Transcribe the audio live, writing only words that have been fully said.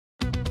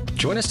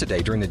Join us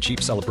today during the Jeep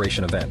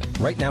Celebration event.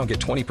 Right now, get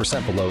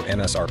 20% below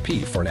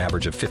MSRP for an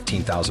average of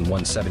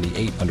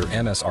 $15,178 under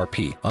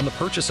MSRP on the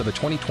purchase of a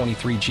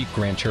 2023 Jeep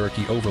Grand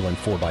Cherokee Overland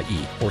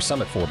 4xE or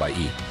Summit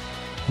 4xE.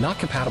 Not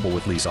compatible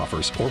with lease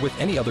offers or with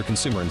any other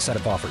consumer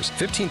incentive offers.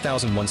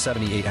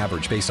 $15,178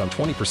 average based on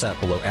 20%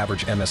 below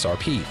average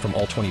MSRP from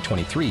all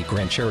 2023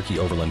 Grand Cherokee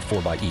Overland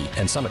 4xE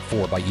and Summit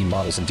 4xE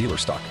models in dealer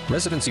stock.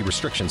 Residency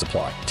restrictions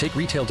apply. Take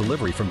retail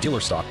delivery from dealer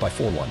stock by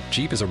 4/1.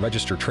 Jeep is a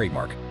registered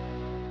trademark.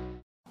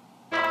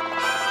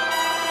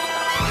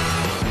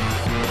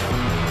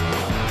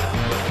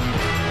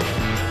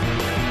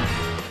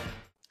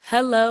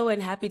 Hello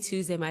and happy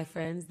Tuesday, my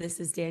friends. This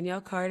is Danielle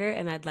Carter,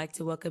 and I'd like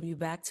to welcome you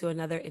back to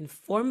another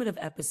informative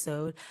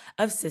episode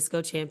of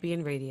Cisco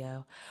Champion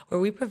Radio, where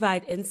we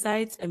provide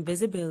insights and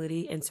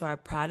visibility into our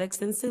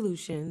products and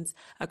solutions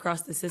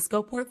across the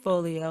Cisco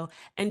portfolio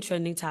and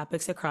trending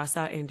topics across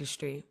our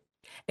industry.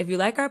 If you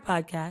like our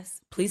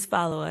podcast, please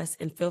follow us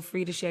and feel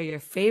free to share your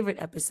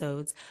favorite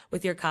episodes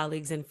with your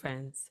colleagues and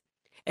friends.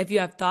 If you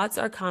have thoughts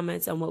or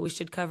comments on what we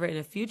should cover in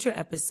a future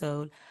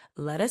episode,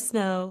 let us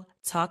know.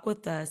 Talk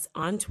with us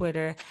on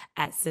Twitter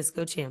at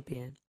Cisco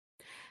Champion.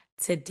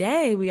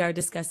 Today, we are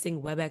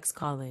discussing Webex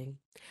calling.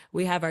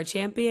 We have our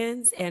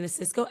champions and a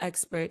Cisco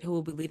expert who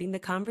will be leading the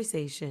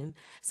conversation.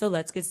 So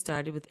let's get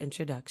started with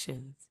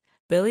introductions.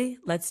 Billy,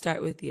 let's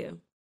start with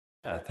you.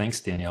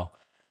 Thanks, Danielle.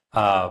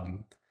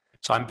 So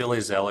I'm Billy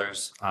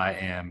Zellers. I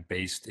am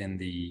based in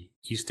the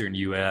Eastern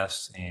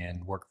U.S.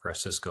 and work for a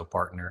Cisco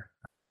partner.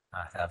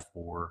 I have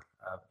for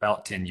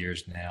about 10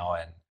 years now,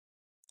 and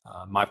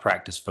my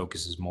practice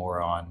focuses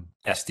more on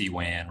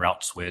SD-WAN,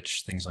 route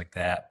switch, things like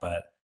that.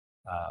 But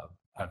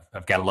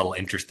I've got a little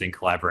interesting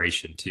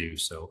collaboration too,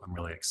 so I'm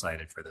really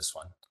excited for this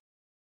one.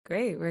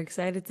 Great. We're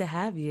excited to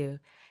have you.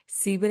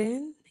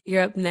 Sibrin,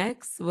 you're up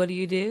next. What do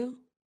you do?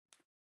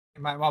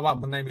 My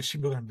name is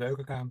Sibrin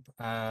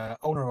Beukenkamp,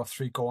 owner of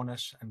Three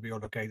Corners, and we are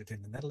located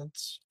in the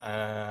Netherlands.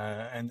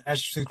 And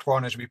as Three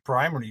Corners, we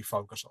primarily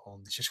focus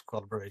on the Cisco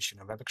collaboration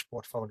and Webex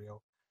portfolio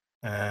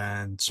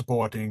and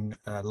supporting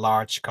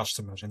large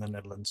customers in the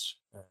Netherlands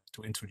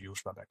to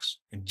introduce Webex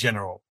in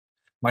general.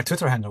 My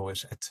Twitter handle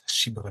is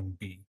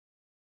 @SibrinB.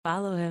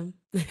 Follow him.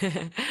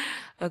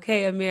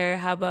 Okay, Amir,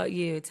 how about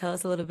you? Tell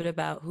us a little bit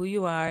about who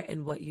you are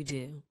and what you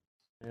do.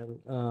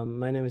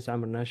 My name is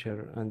Amr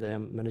Nasher, and I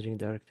am managing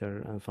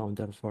director and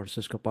founder for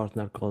Cisco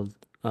partner called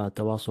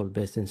Tawasul,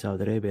 based in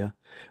Saudi Arabia,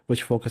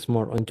 which focus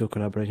more onto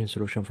collaboration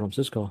solution from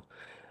Cisco.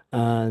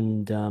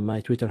 And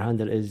my Twitter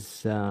handle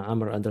is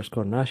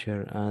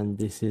Amr_Nasher, and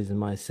this is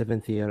my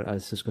 7th year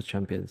as Cisco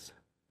champions.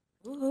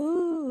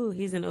 Ooh,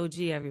 he's an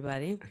OG,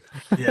 everybody.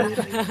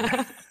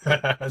 Yeah.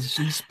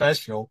 She's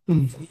special.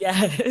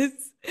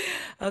 Yes.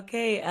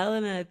 Okay,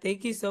 Elena,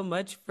 thank you so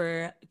much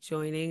for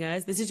joining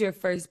us. This is your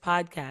first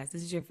podcast.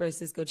 This is your first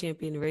Cisco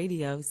Champion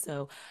Radio.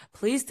 So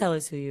please tell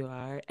us who you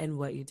are and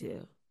what you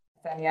do.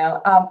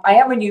 Danielle, I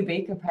am a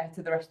newbie compared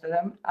to the rest of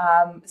them.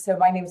 So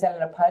my name is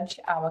Eleanor Pudge.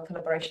 I'm a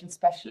collaboration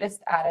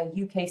specialist at a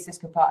UK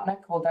Cisco partner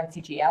called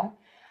ITGL.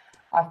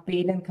 I've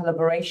been in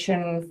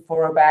collaboration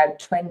for about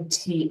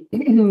 20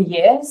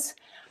 years.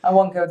 I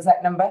won't go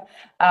exact number,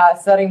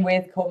 starting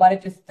with Call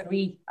Manager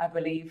 3, I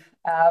believe.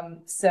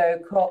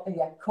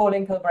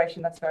 Calling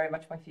collaboration, that's very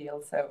much my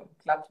field. So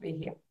glad to be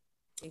here.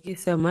 Thank you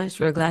so much.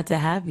 We're glad to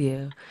have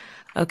you.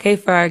 Okay,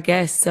 for our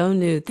guest,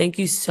 Sonu, thank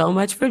you so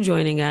much for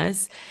joining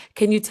us.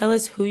 Can you tell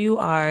us who you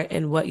are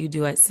and what you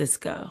do at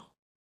Cisco?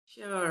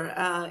 Sure.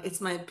 It's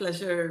my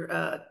pleasure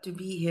to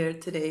be here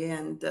today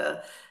and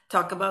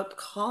talk about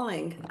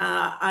calling.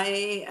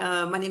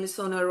 My name is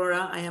Sonu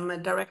Arora. I am a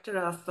director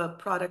of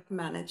product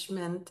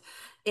management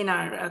in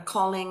our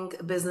calling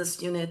business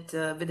unit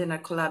within our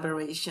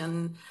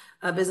collaboration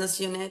business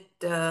unit.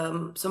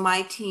 So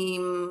my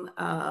team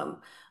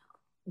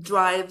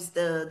drives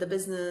the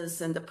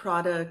business and the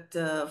product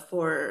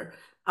for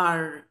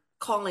our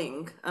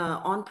calling,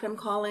 on-prem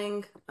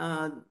calling,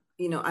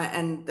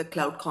 and the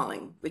cloud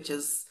calling, which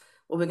is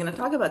what we're going to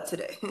talk about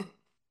today.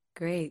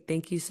 Great.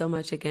 Thank you so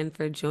much again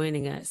for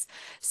joining us.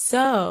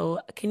 So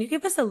can you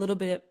give us a little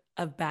bit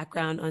of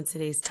background on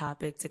today's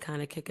topic to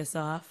kind of kick us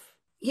off?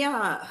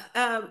 Yeah.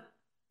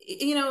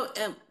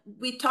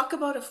 We talk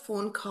about a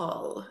phone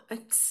call.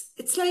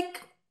 It's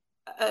like,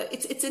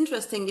 it's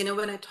interesting,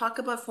 when I talk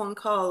about phone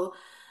call,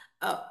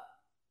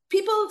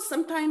 people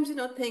sometimes,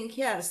 think,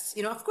 yes,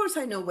 of course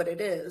I know what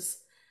it is.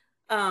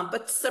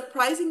 But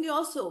surprisingly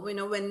also,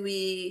 when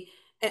we,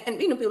 and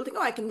people think,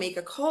 oh, I can make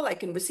a call, I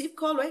can receive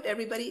call, right?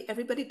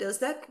 Everybody does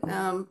that.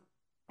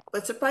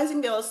 But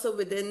surprisingly also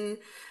within,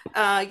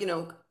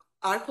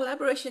 our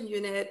collaboration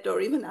unit or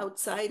even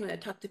outside, when I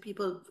talk to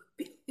people,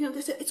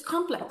 they say it's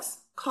complex.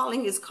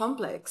 Calling is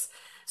complex.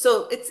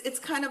 So it's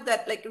kind of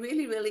that like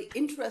really, really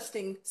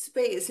interesting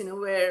space,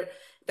 where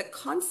the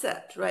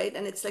concept, right?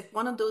 And it's like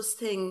one of those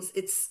things,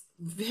 it's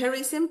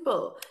very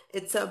simple.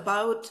 It's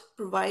about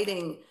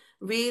providing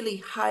really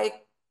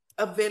high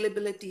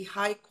availability,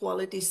 high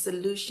quality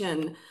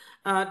solution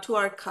to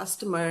our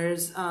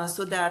customers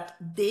so that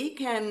they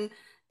can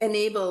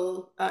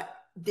enable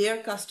their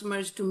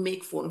customers to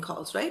make phone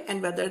calls, right?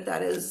 And whether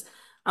that is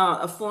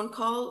a phone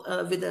call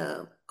with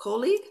a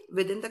colleague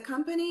within the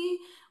company,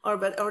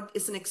 or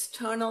it's an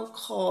external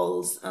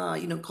calls,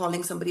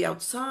 calling somebody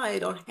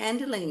outside or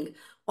handling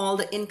all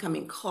the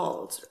incoming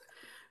calls,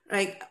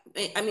 right?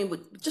 I mean,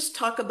 just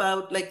talk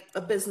about like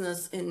a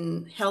business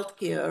in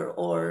healthcare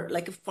or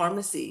like a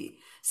pharmacy.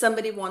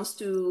 Somebody wants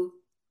to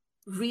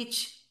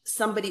reach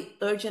somebody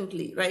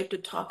urgently, right? To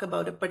talk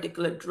about a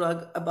particular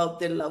drug, about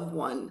their loved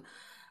one,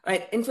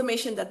 right?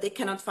 Information that they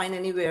cannot find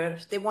anywhere.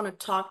 They want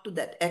to talk to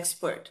that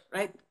expert,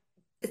 right?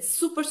 It's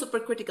super, super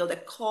critical.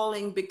 That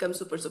calling becomes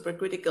super, super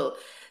critical.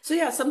 So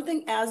yeah,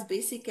 something as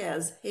basic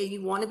as, hey,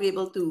 you want to be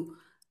able to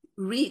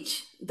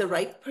reach the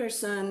right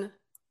person,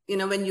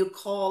 when you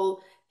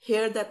call,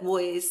 hear that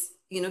voice,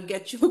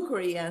 get your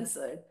query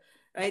answered,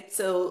 right?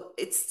 So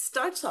it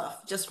starts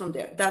off just from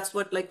there. That's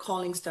what like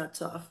calling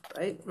starts off,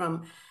 right?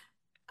 From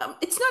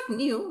it's not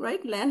new,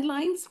 right?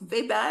 Landlines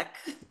way back,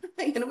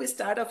 we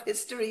start off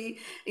history,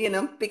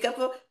 pick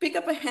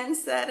up a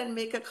handset and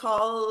make a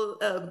call.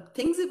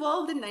 Things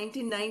evolved in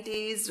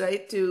 1990s,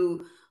 right?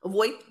 To a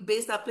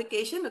VoIP-based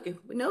application. Okay,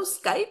 we know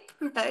Skype,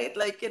 right?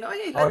 Like,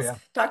 hey, let's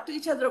talk to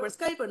each other over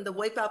Skype, and the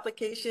VoIP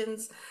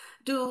applications.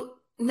 To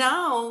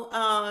now,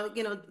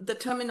 the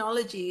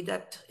terminology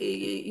that,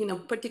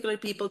 particular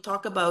people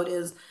talk about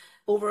is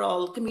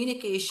overall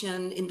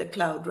communication in the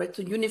cloud, right?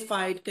 So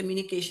unified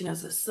communication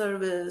as a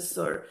service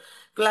or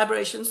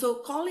collaboration. So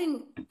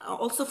calling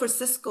also for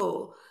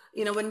Cisco,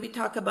 when we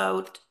talk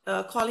about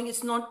calling,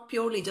 it's not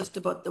purely just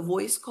about the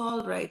voice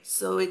call, right?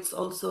 So it's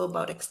also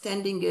about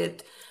extending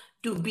it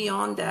to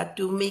beyond that,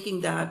 to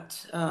making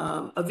that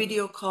a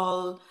video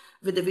call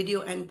with the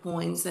video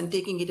endpoints, and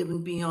taking it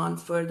even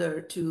beyond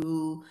further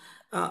to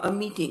a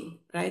meeting,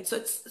 right?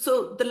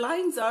 So the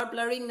lines are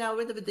blurring now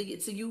with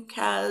it's a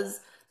UCaaS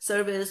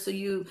service. So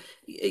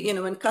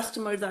when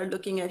customers are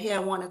looking at, hey, I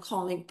want a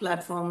calling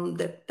platform,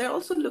 that they're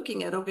also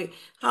looking at, okay,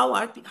 how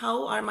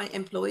are my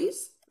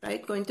employees,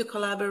 right, going to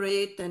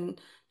collaborate and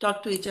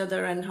talk to each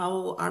other, and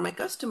how are my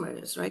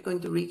customers, right, going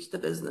to reach the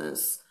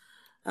business?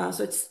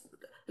 So it's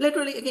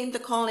literally, again, the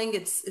calling.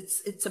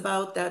 It's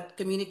about that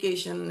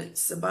communication.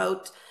 It's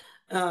about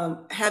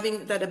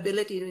having that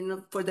ability,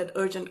 for that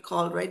urgent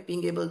call, right,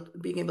 being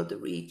able to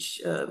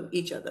reach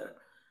each other.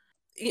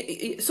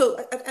 So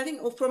I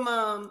think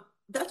from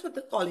that's what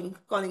the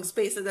calling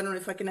space is. I don't know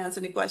if I can answer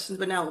any questions,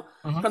 but now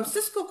from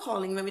Cisco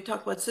calling, when we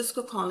talk about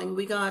Cisco calling,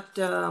 we got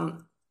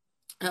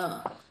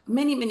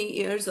many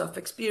years of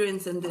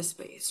experience in this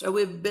space. So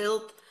we've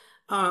built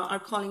our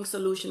calling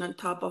solution on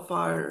top of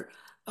our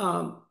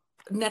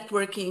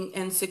networking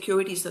and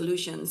security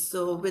solutions.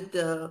 So with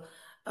the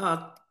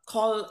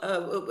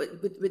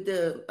with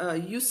the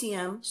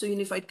UCM, so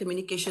Unified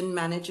Communication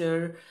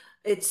Manager,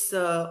 it's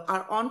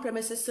our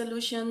on-premises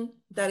solution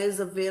that is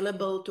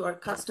available to our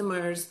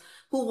customers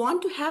who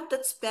want to have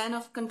that span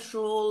of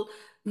control,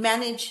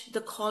 manage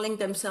the calling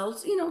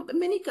themselves.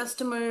 Many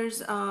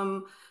customers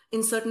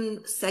in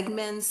certain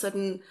segments,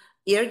 certain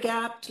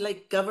air-gapped,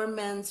 like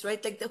governments,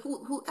 right? Like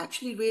who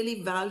actually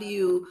really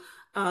value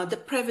the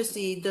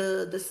privacy,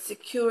 the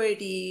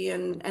security,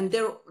 and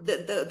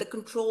the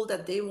control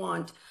that they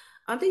want.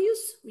 They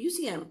use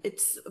UCM.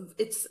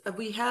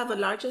 We have a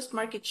largest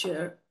market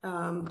share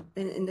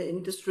in the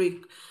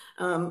industry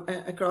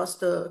across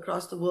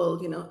the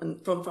world,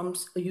 and from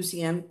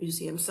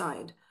UCM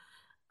side.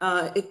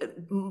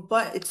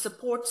 But it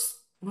supports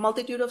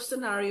multitude of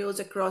scenarios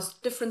across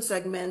different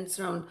segments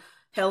around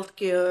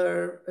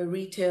healthcare,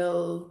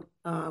 retail,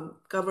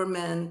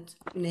 government,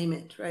 you name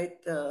it,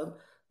 right?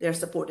 They're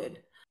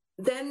supported.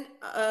 Then,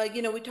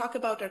 we talk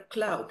about our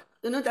cloud.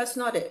 That's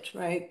not it,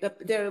 right?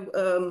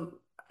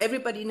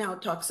 Everybody now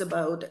talks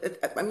about,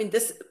 I mean,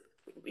 this,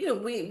 we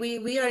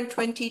are in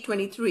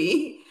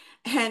 2023,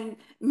 and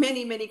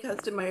many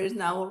customers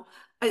now,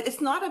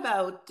 it's not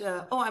about,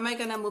 am I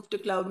going to move to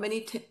cloud?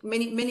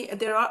 Many,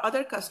 there are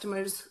other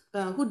customers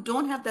who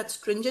don't have that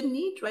stringent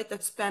need, right?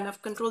 That span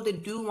of control. They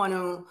do want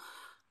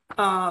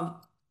to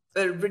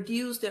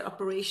reduce their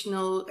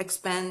operational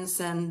expense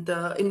and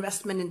the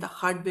investment in the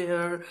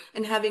hardware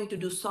and having to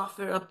do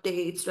software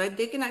updates, right?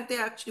 They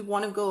actually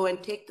want to go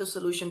and take the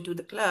solution to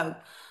the cloud.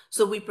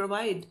 So we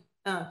provide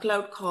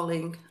cloud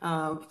calling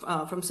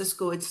from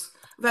Cisco. It's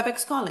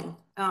Webex calling,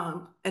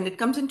 and it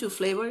comes in two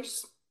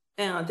flavors.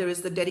 There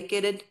is the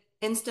dedicated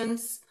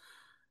instance,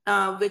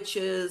 which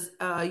is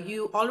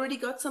you already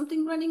got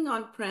something running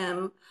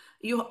on-prem.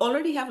 You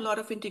already have a lot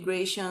of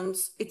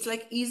integrations. It's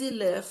like easy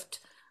lift.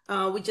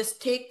 We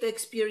just take the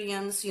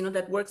experience,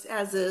 that works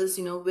as is,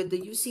 with the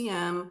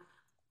UCM,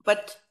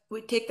 but we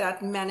take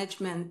that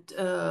management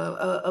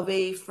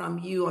away from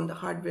you on the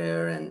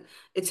hardware, and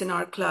it's in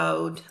our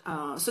cloud.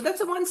 So that's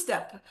a one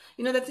step.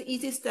 That's an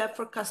easy step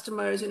for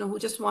customers, who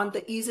just want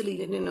the easily,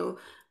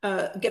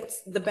 get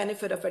the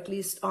benefit of at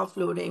least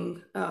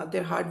offloading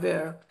their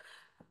hardware.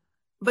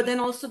 But then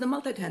also the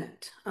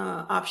multi-tenant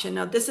option.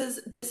 Now this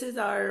is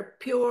our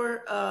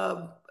pure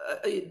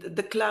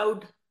the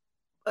cloud,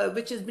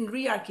 which has been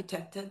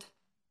re-architected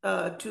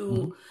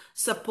to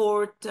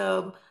support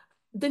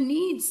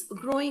the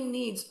growing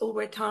needs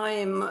over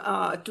time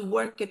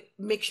to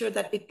make sure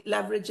that it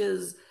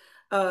leverages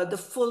the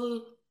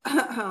full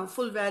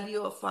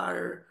value of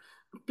our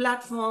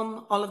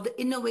platform, all of the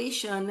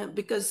innovation,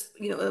 because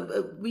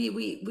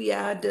we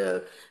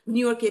add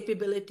newer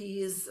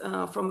capabilities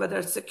from whether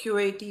it's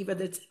security,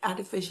 whether it's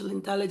artificial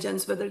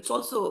intelligence, whether it's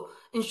also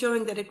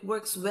ensuring that it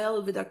works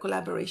well with our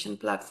collaboration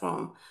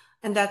platform,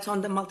 and that's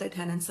on the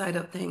multi-tenant side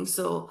of things.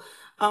 So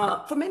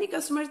for many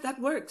customers, that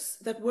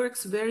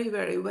works very,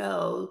 very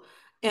well,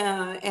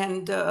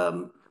 and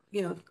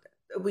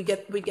we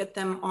get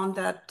them on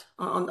that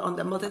on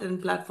the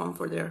multi-tenant platform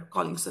for their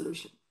calling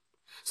solution.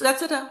 So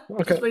that's at a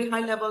just very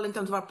high level in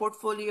terms of our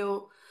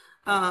portfolio.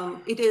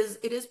 It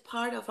is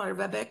part of our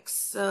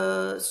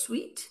Webex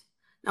suite.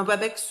 Now,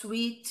 Webex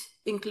suite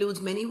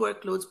includes many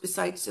workloads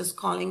besides just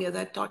calling, as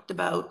I talked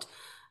about.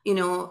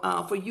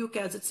 For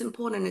UCaaS, it's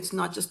important. It's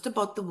not just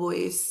about the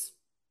voice.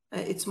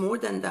 It's more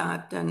than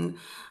that. And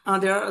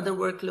there are other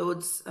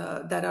workloads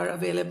that are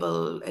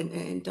available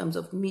in terms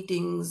of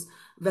meetings,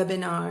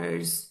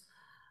 webinars,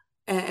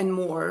 and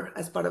more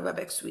as part of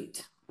Webex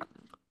suite.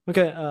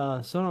 Okay,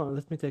 so now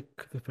let me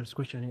take the first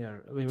question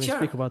here. When we Sure.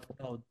 speak about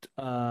cloud,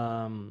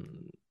 I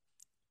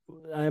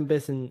am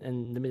based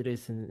in the Middle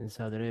East in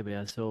Saudi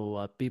Arabia.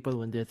 So people,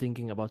 when they're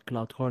thinking about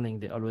cloud calling,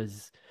 they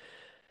always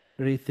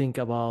rethink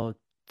about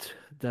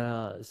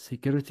the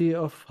security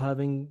of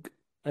having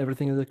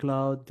everything in the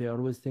cloud. They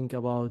always think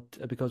about,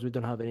 because we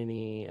don't have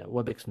any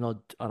Webex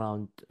node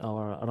around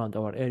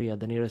our area,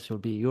 the nearest will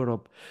be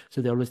Europe.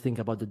 So they always think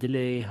about the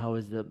delay. How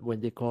is when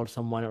they call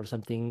someone or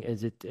something,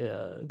 is it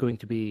going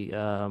to be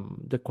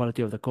the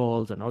quality of the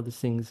calls and all these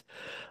things?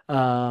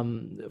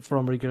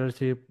 From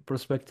regulatory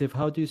perspective,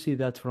 how do you see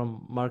that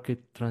from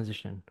market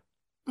transition?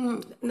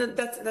 No,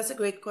 that's a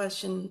great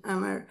question,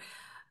 Amar.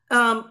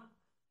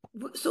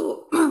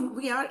 So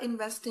we are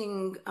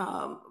investing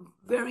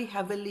very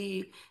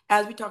heavily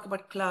as we talk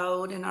about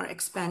cloud and our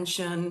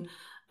expansion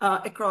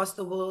across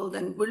the world,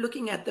 and we're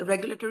looking at the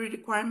regulatory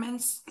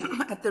requirements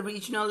at the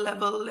regional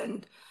level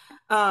and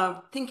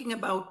thinking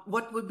about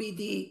what would be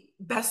the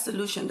best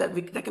solution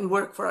that can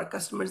work for our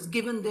customers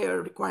given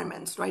their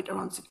requirements, right,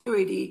 around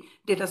security,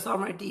 data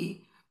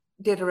sovereignty,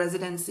 data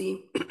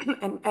residency,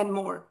 and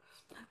more.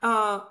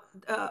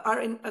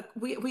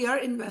 We are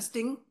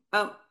investing.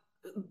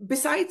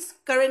 Besides,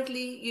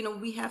 currently,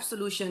 we have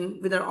solution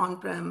with our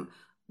on-prem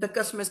that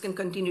customers can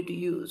continue to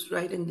use,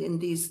 right, in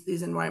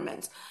these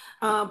environments.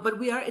 But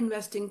we are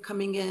investing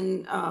coming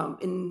in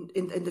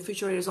the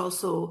future areas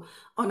also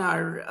on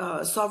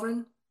our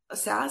sovereign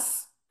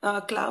SaaS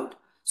cloud.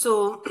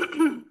 So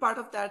part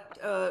of that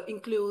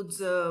includes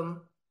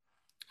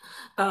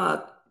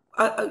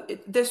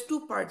there's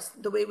two parts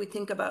the way we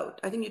think about.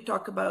 I think you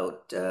talk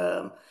about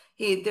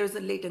hey, there's a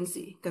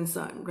latency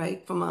concern,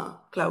 right, from a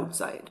cloud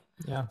side.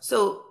 Yeah.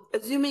 So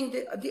assuming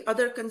the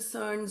other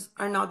concerns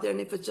are not there, and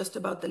if it's just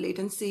about the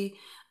latency,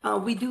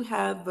 we do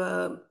have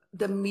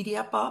the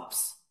media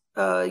pops,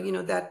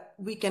 that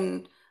we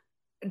can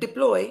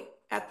deploy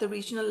at the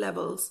regional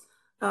levels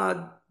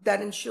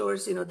that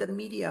ensures, the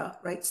media,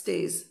 right,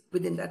 stays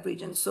within that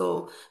region.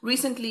 So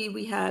recently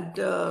we had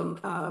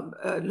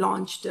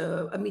launched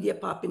a media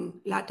pop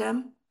in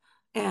LATAM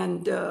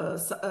and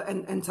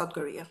South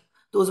Korea.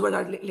 Those were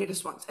our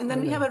latest ones. And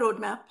then we have a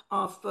roadmap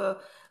of,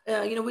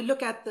 we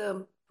look at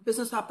the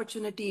business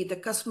opportunity, the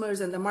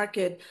customers and the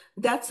market.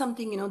 That's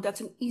something,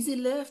 that's an easy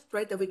lift,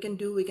 right, that we can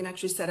do. We can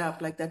actually set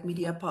up like that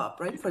media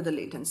pop, right, for the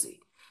latency.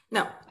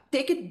 Now,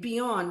 take it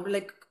beyond,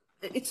 like,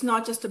 it's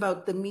not just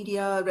about the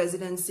media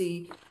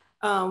residency.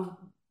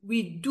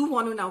 We do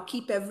want to now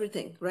keep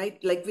everything, right,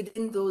 like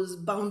within those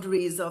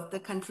boundaries of the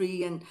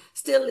country. And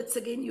still, it's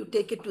again, you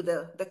take it to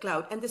the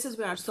cloud. And this is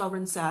where our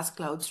sovereign SaaS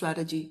cloud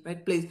strategy,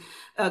 right,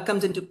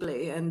 comes into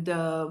play. And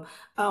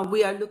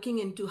we are looking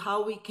into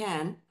how we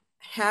can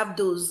have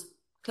those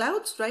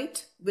clouds,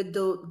 right, with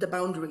the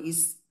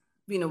boundaries,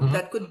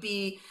 that could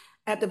be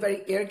at the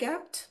very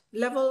air-gapped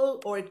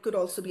level, or it could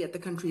also be at the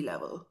country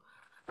level.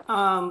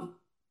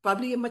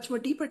 Probably a much more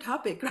deeper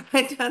topic,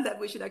 right, that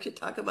we should actually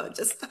talk about.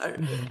 Just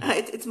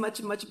it's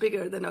much, much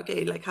bigger than,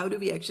 okay, like how do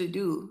we actually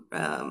do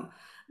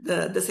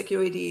the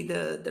security,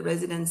 the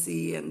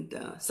residency, and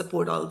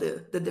support all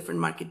the different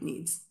market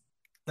needs.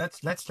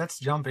 Let's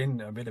jump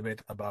in a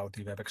bit about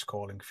the Webex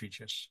calling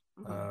features.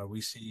 We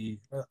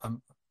see,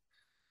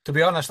 to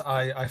be honest,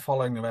 I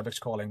following the Webex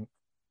calling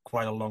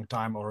quite a long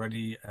time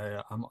already.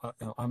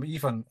 I'm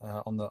even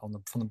from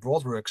the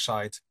Broadwork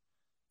side.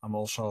 I'm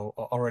also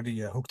already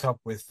hooked up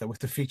with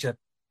the feature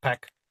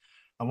pack.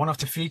 And one of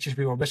the features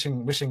we were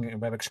missing in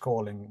Webex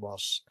calling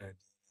was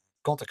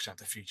contact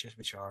center features,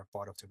 which are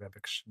part of the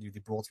Webex, the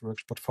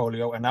Broadworks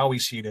portfolio. And now we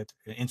see that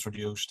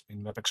introduced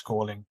in Webex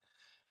calling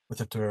with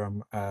the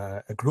term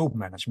group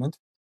management.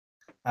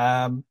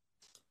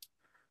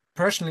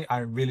 Personally, I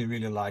really,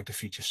 really like the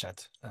feature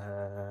set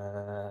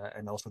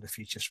and also the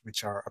features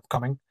which are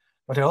upcoming.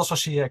 But I also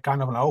see a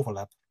kind of an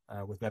overlap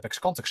with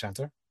Webex Contact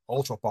Center,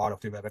 also part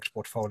of the Webex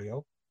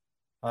portfolio.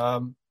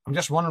 I'm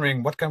just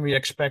wondering, what can we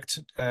expect?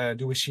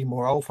 Do we see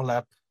more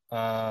overlap?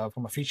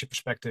 from a feature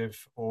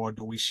perspective, or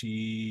do we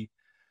see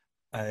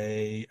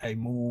a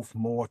move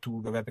more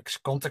to the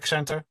Webex contact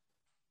center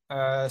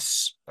a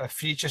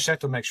feature set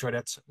to make sure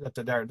that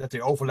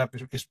the overlap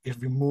is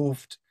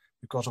removed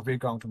because we're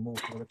going to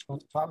move to Webex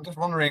contact? So I'm just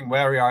wondering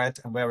where we are at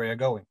and where we are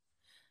going.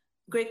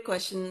 Great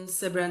question,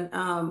 Sibran.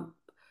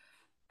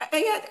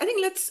 I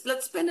think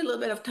let's spend a little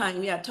bit of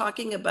time,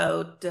 talking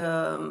about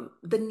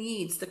the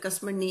needs, the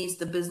customer needs,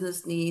 the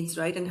business needs,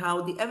 right, and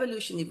how the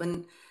evolution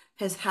even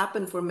has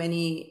happened for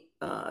many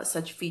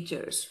such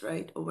features,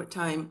 right, over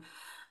time.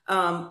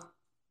 Now,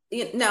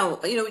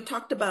 we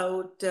talked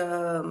about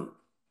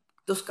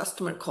those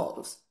customer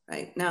calls,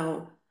 right?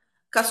 Now,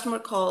 customer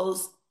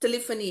calls,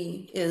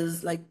 telephony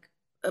is like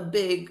a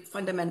big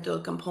fundamental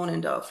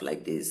component of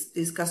like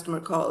these customer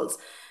calls,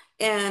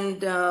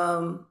 and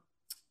from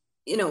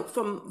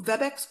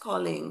Webex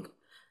calling,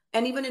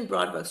 and even in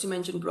BroadWorks, you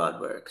mentioned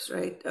BroadWorks,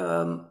 right?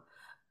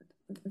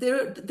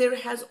 There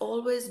has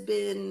always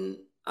been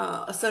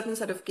a certain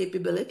set of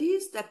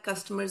capabilities that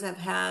customers have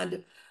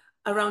had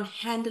around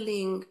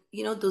handling,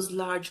 those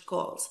large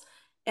calls.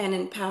 And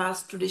in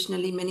past,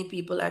 traditionally, many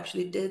people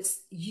actually did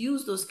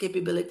use those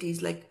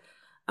capabilities like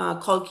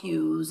call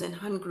queues and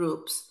hunt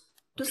groups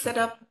to set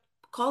up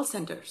call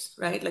centers,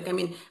 right? Like, I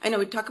mean, I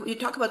know you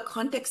talk about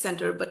contact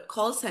center, but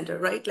call center,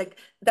 right? Like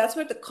that's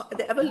where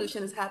the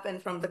evolution has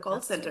happened from the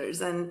call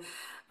centers. And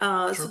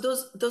so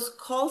those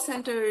call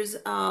centers,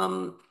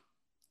 the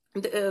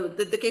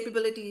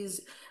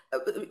capabilities,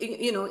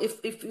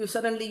 if you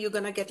suddenly you're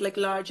going to get like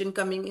large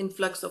incoming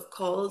influx of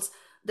calls,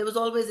 there was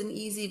always an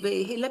easy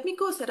way. Hey, let me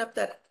go set up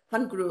that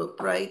hunt group,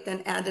 right?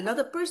 And add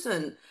another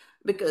person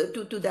because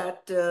to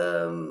that,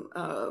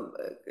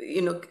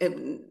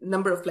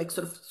 number of like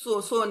sort of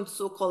so and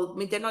so called, I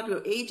mean, they're not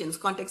your agents,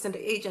 contact center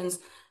agents,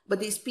 but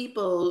these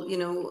people,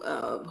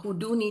 who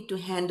do need to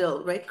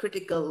handle, right,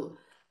 critical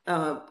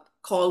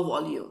call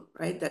volume,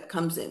 right, that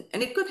comes in.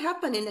 And it could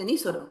happen in any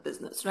sort of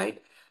business,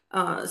 right?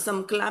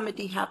 Some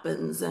calamity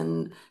happens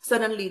and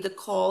suddenly the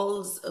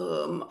calls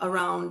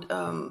around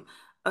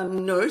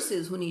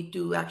nurses who need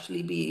to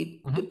actually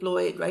be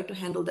deployed, right, to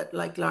handle that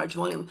like large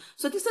volume.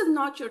 So this is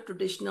not your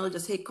traditional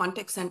just, hey,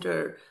 contact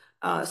center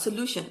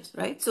solutions,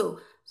 right? So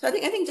I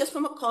think just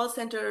from a call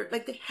center,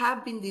 like there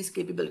have been these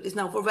capabilities.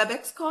 Now for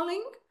Webex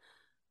calling,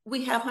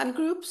 we have hunt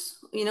groups,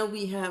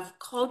 we have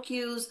call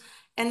queues.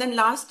 And then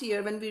last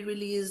year when we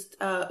released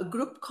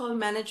group call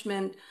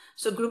management,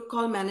 so group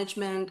call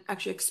management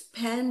actually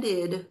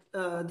expanded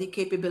the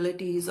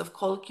capabilities of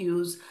call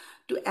queues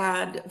to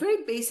add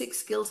very basic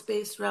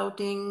skills-based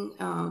routing.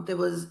 There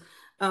was,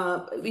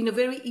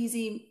 very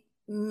easy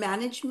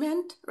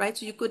management, right?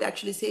 So you could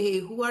actually say, hey,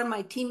 who are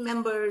my team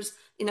members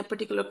in a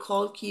particular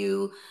call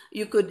queue?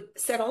 You could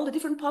set all the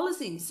different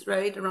policies,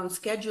 right, around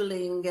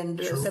scheduling and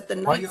set the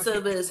night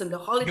service and the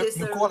holiday service.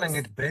 You're calling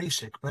it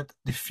basic, but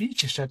the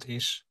feature set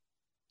is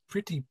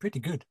pretty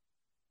good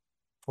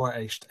for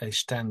a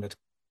standard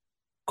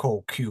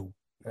call queue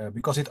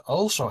because it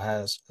also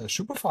has a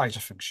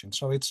supervisor function.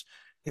 So it's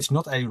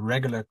not a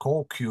regular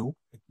call queue.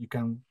 You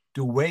can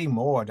do way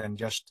more than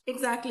just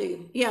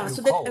exactly. Yeah.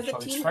 So that as a so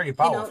team, it's very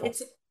powerful.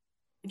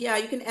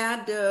 You can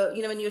add,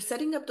 when you're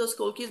setting up those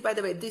call queues, by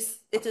the way, it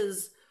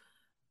is,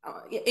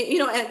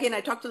 again,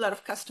 I talk to a lot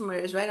of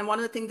customers, right? And one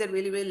of the things they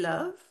really, really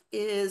love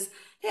is,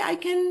 hey, I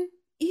can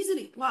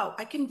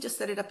just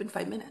set it up in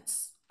 5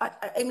 minutes.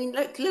 I mean,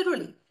 like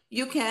literally,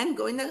 you can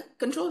go in the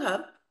control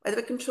hub. By the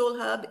way, control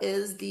hub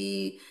is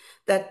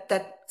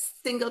that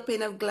single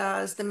pane of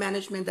glass, the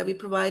management that we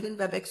provide in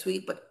Webex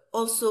Suite, but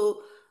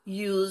also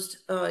used,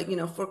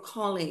 for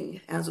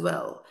calling as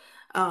well.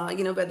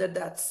 Whether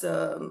that's,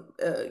 for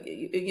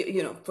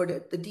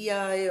the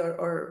DI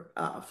or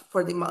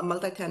for the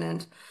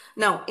multi-tenant.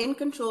 Now, in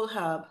Control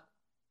Hub,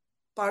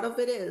 part of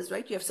it is,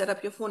 right, you have set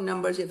up your phone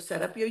numbers, you have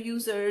set up your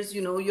users,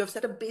 you have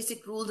set up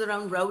basic rules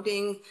around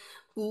routing,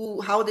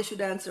 how they should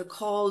answer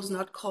calls,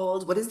 not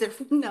calls, what is their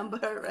phone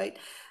number, right?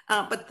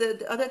 But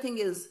the other thing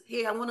is,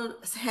 hey, I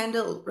want to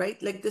handle, right,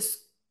 like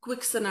this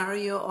quick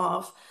scenario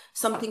of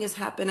something has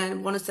happened, I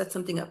want to set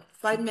something up.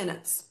 5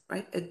 minutes,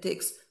 right? It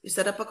takes, you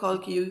set up a call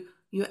queue,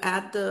 you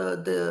add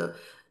the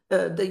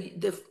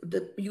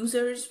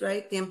users,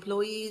 right? The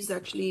employees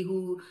actually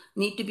who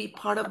need to be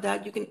part of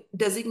that. You can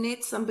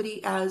designate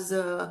somebody as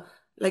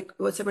like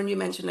what Simran you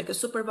mentioned, like a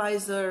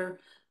supervisor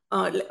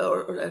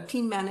or a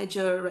team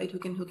manager, right? Who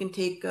can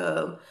take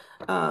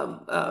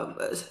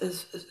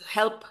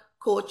help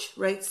coach,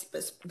 right?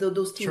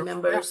 Those team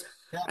members,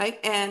 right?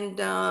 And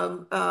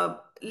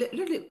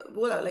literally,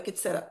 voila, like it's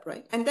set up,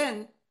 right? And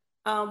then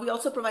we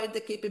also provide the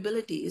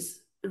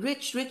capabilities,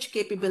 rich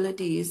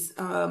capabilities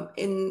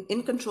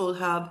in Control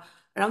Hub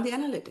around the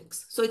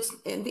analytics. So it's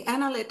in the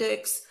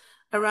analytics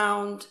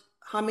around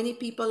how many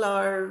people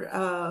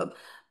are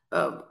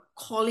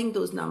calling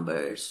those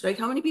numbers, right?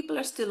 How many people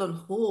are still on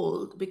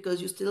hold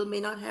because you still may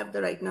not have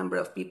the right number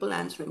of people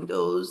answering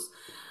those.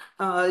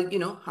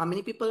 How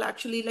many people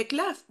actually like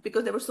left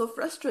because they were so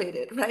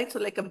frustrated, right? So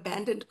like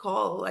abandoned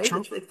call, right?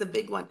 It's the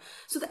big one.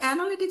 So the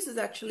analytics is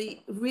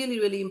actually really,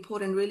 really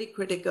important, really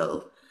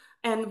critical.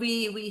 And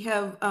we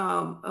have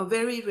a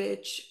very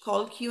rich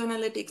call queue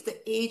analytics, the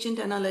agent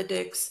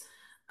analytics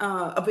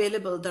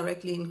available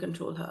directly in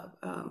Control Hub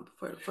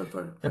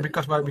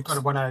because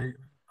when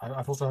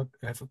I've also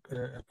have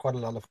quite a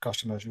lot of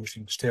customers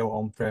using still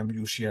on-prem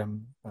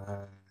UCM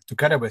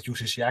together with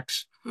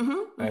UCCX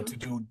to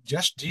do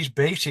just these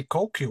basic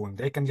call queuing.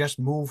 They can just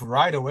move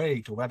right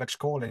away to Webex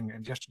calling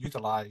and just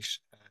utilize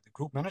the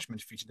group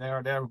management feature.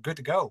 They're good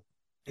to go.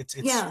 It's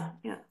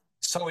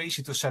so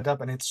easy to set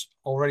up, and it's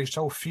already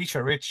so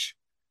feature rich.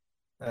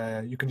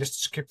 You can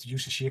just skip the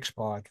UCCX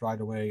part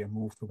right away and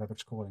move to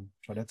Webex calling.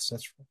 So that's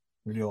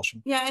really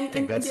awesome. Yeah, I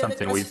think that's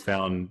something we've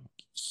found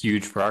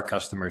huge for our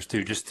customers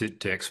too. Just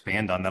to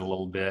expand on that a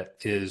little bit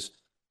is,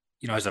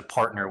 as a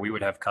partner, we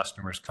would have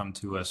customers come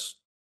to us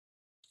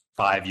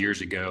 5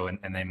 years ago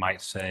and they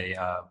might say,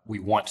 we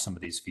want some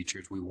of these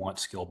features. We want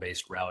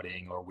skill-based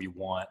routing, or we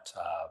want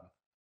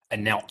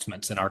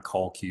announcements in our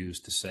call queues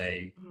to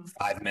say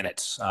 5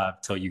 minutes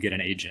till you get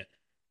an agent.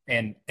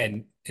 And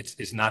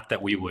it's not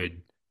that we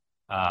would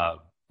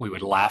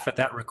laugh at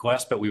that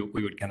request, but we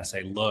would kind of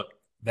say, look,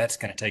 that's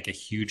going to take a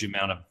huge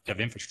amount of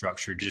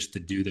infrastructure just to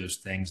do those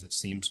things that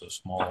seem so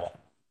small.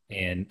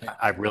 And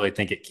I really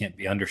think it can't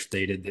be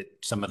understated that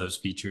some of those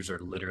features are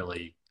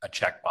literally a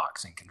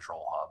checkbox in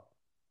Control Hub.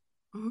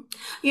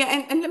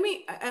 Yeah, and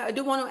I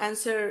do want to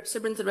answer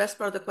the rest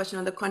part of the question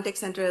on the contact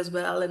center as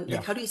well, and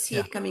like, how do you see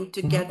it coming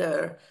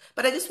together?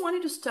 But I just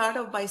wanted to start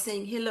off by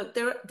saying, hey, look,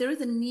 there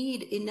is a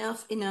need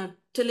enough in a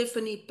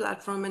telephony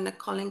platform and a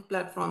calling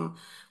platform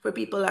for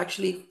people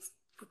actually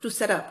to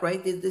set up,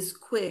 right? These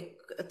quick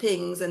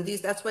things, and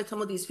that's why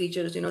some of these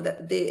features,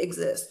 that they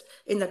exist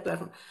in that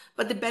platform.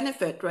 But the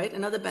benefit, right?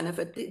 Another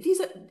benefit,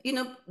 these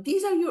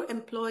are your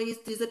employees,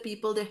 these are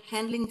people, they're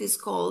handling these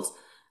calls.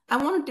 I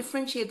want to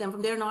differentiate them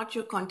from, they're not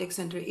your contact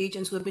center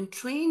agents who have been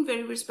trained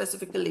very, very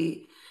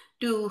specifically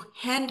to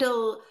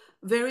handle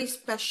very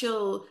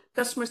special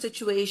customer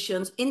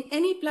situations in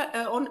any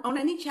on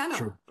any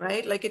channel,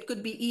 right? Like it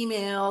could be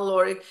email,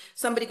 or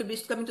somebody could be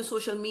coming to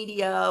social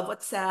media,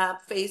 WhatsApp,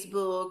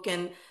 Facebook.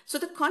 And so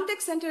the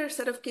contact center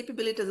set of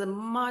capabilities are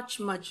much,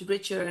 much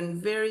richer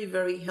and very,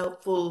 very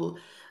helpful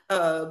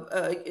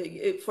to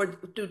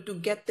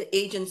get the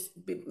agents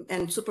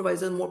and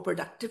supervisors more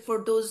productive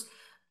for those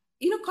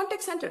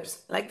contact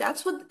centers. Like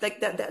that's what, like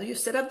that you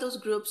set up those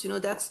groups,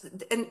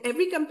 and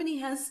every company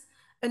has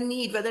a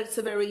need, whether it's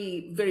a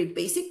very, very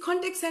basic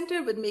contact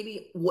center with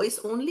maybe voice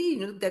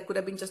only, that could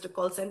have been just a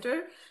call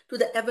center, to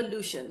the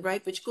evolution,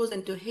 right? Which goes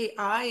into, hey,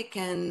 I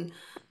can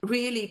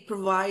really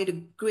provide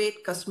a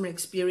great customer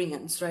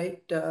experience,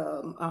 right?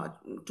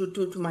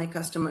 To my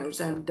customers.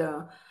 And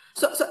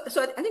so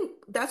I think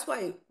that's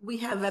why we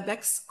have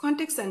Webex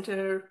contact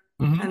center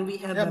and we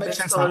have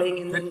Webex calling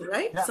and then,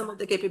 right? Some of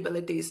the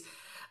capabilities.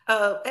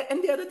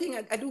 And the other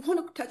thing I do want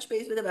to touch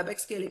base with the Webex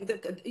scaling,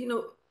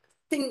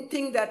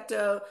 thing that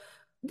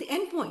the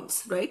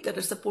endpoints, right, that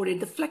are supported,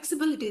 the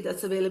flexibility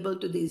that's available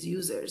to these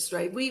users,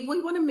 right? We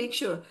want to make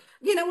sure,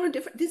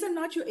 these are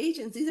not your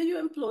agents, these are your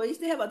employees.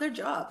 They have other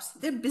jobs.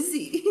 They're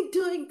busy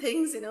doing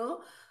things,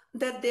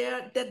 that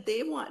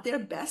they're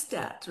best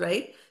at,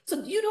 right?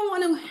 So you don't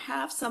want to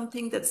have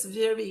something that's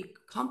very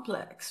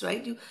complex,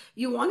 right?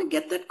 You want to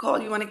get that call,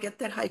 you want to get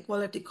that high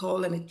quality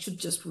call, and it should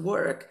just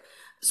work.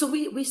 So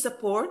we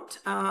support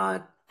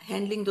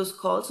handling those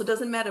calls. So it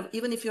doesn't matter,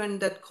 even if you're in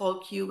that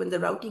call queue when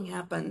the routing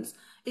happens,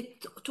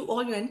 to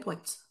all your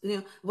endpoints,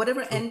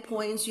 whatever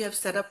endpoints you have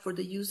set up for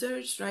the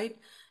users, right?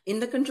 In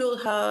the Control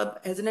Hub,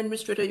 as an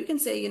administrator, you can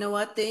say,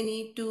 they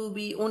need to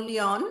be only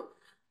on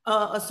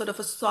a sort of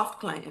a soft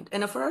client.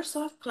 And for our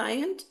soft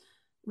client,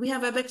 we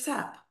have Webex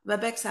app.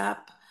 Webex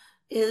app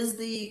is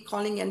the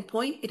calling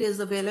endpoint. It is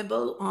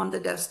available on the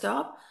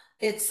desktop.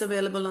 It's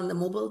available on the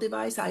mobile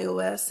device,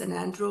 iOS and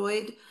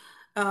Android.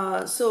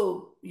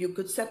 So you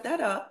could set that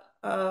up,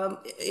 and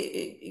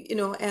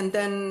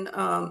then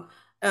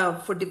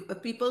for the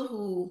people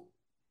who,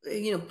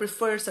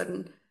 prefer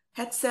certain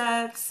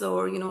headsets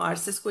or, our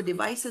Cisco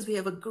devices, we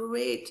have a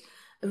great,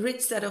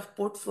 rich set of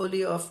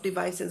portfolio of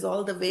devices,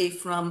 all the way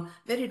from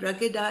very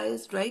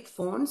ruggedized, right,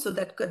 phones, so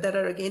that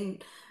are again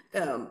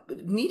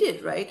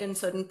needed, right? And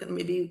certain,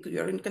 maybe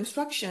you're in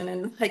construction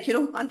and like you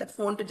don't want that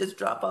phone to just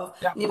drop off.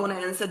 You want to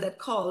answer that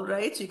call,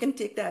 right? So you can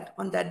take that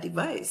on that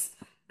device,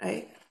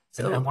 right?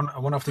 So, and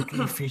one of the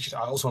key features I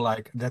also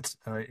like that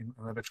in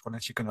Webex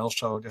Connect, you can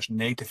also just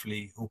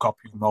natively hook up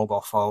your mobile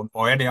phone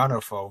or any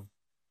other phone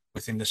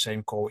within the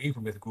same call,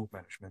 even with group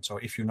management. So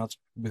if you're not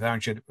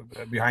behind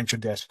your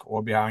desk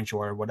or behind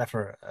your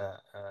whatever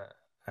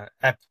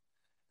app,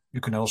 you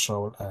can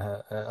also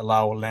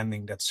allow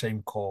landing that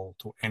same call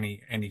to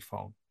any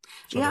phone.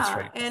 So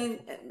and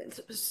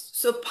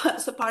so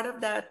part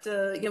of that,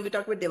 we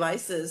talk about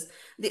devices.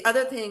 The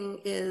other thing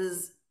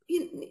is,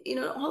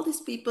 all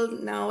these people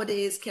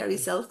nowadays carry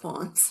cell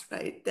phones,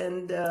 right?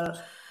 And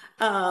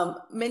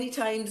many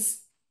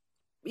times,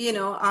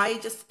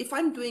 if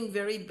I'm doing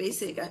very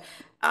basic,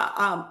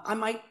 I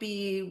might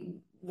be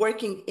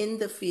working in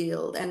the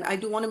field and I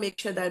do want to make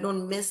sure that I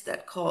don't miss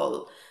that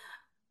call.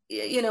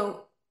 There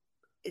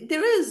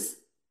is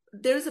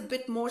there's a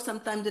bit more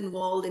sometimes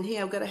involved in, hey,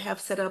 I've got to have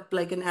set up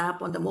like an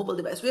app on the mobile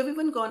device. We have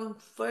even gone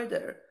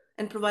further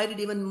and provided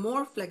even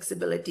more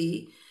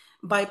flexibility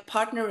by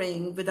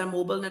partnering with our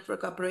mobile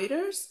network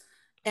operators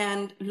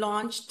and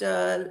launched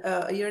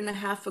a year and a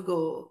half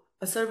ago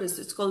a service.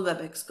 It's called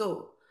Webex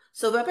Go.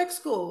 So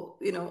Webex Go,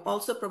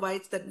 also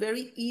provides that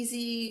very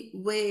easy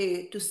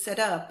way to set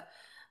up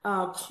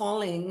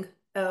calling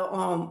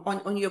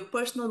on your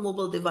personal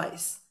mobile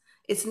device.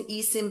 It's an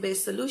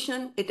eSIM-based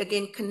solution. It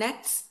again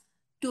connects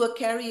to a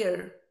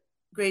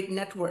carrier-grade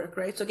network,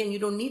 right? So again, you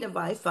don't need a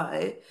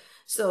Wi-Fi.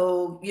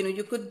 So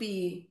you could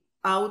be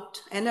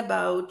out and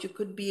about. You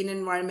could be in an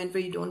environment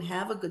where you don't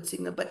have a good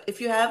signal. But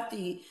if you have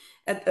a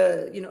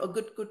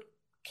good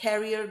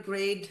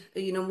carrier-grade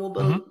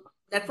mobile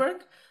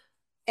network,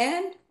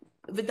 and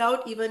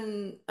without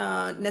even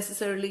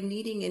necessarily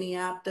needing any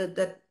app,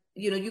 that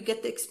you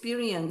get the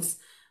experience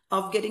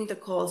of getting the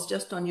calls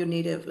just on your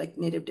native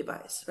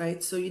device,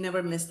 right? So you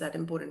never miss that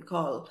important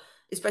call,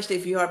 especially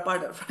if you are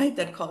part of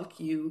that call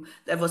queue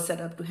that was set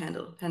up to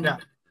handle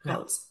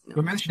calls.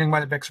 You're mentioning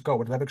Webex Go,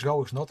 but Webex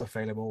Go is not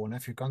available in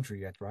every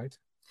country yet, right?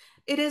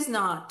 It is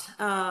not.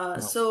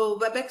 So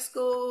Webex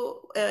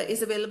Go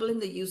is available in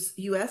the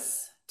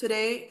US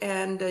today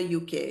and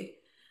UK.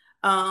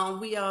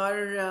 We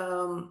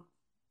are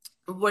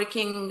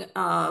working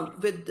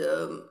with,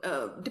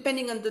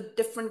 depending on the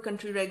different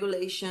country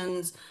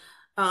regulations,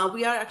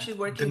 we are actually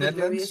working with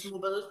various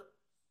mobile.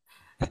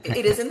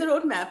 It is in the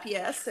roadmap,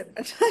 yes.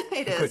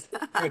 It is.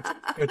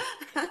 Good.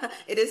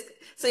 It is.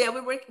 So yeah, we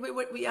are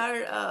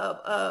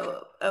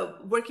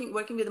working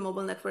with the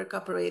mobile network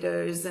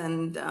operators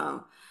and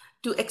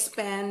to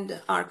expand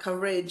our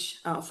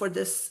coverage for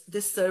this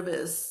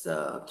service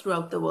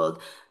throughout the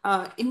world.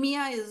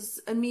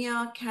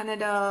 EMEA,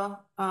 Canada,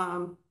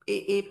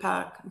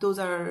 APAC. Those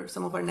are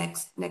some of our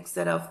next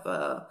set of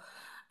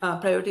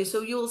priorities.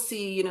 So you'll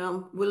see,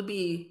 we'll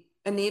be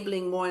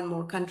enabling more and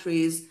more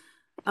countries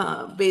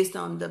based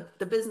on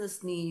the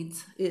business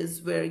needs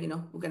is where we're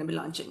going to be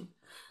launching.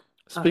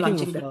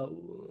 Speaking of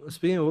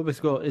Webex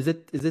Go, is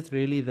it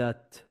really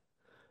that?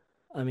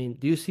 I mean,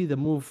 do you see the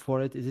move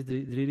for it? Is it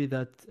really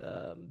that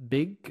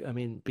big? I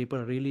mean, people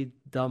really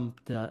dump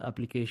the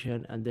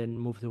application and then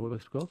move to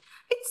Webex Go?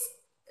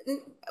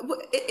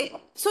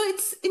 So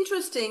it's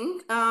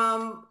interesting.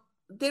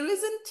 There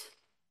isn't.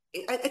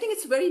 I think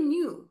it's very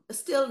new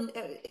still.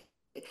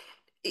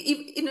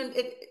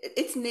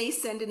 It's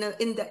nascent in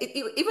that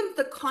even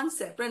the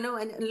concept, I know,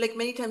 and like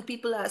many times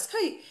people ask,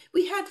 hey,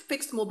 we had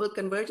fixed mobile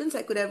convergence.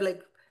 I could have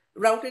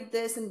routed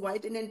this, and why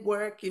didn't it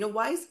work?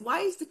 Why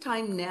is the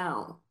time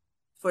now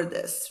for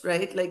this,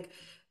 right?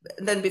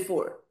 Than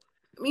before.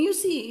 I mean, you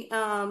see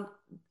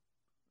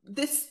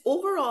this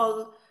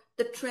overall,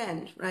 the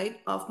trend, right,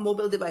 of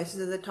mobile devices,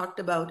 as I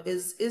talked about,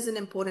 is an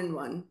important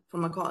one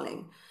from a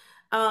calling.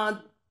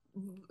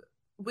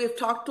 We've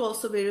talked to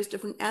also various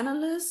different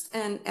analysts,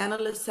 and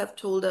analysts have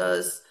told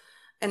us,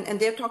 and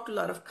they've talked to a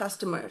lot of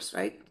customers,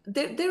 right?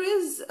 There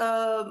is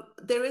a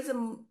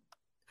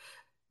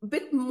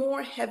bit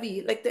more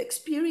heavy, like the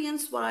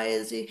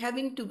experience-wise,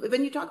 having to,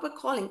 when you talk about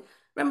calling,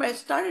 remember I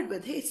started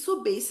with, hey, it's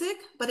so basic,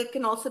 but it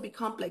can also be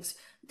complex.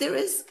 There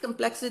is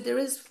complexity, there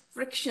is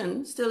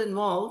friction still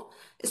involved,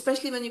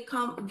 especially when you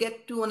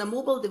get to on a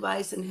mobile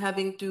device and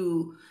having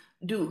to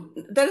do.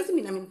 That doesn't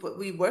mean, I mean,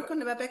 we work on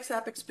the WebEx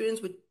app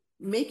experience with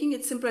making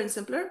it simpler and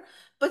simpler,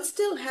 but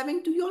still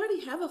having to, you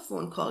already have a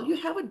phone call, you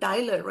have a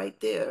dialer right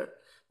there,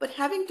 but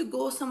having to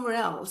go somewhere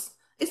else,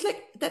 it's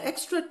like that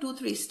extra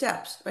 2-3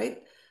 steps,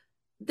 right?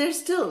 There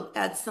still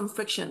adds some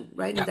friction,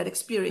 right, in that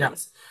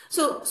experience.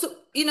 So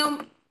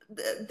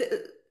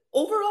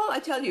overall, I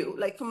tell you,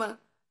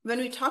 when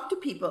we talk to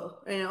people,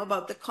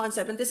 about the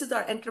concept, and this is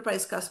our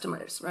enterprise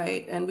customers,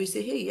 right? And we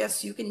say, hey,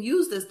 yes, you can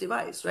use this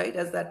device, right,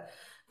 as that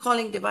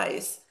calling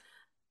device.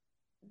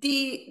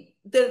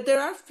 There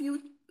are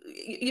few,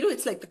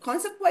 it's like the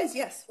concept-wise,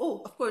 yes,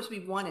 of course we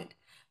want it.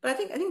 But I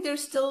think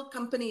there's still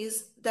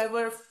companies that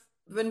were,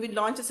 when we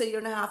launched this a year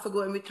and a half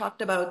ago and we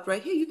talked about,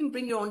 right, hey, you can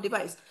bring your own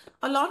device.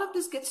 A lot of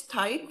this gets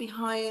tied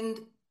behind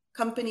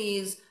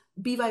companies'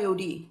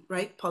 BYOD,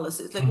 right,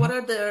 policies. Like what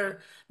are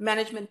their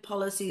management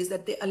policies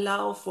that they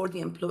allow for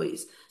the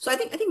employees? So I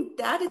think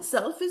that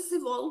itself is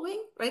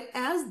evolving, right?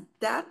 As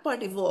that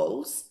part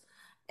evolves,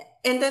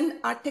 and then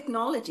our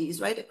technologies,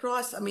 right,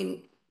 across, I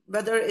mean,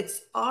 whether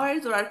it's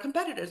ours or our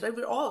competitors, right?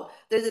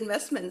 There's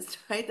investments,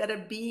 right, that are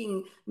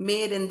being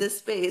made in this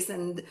space,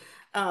 and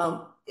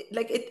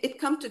it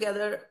comes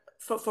together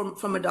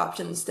from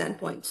adoption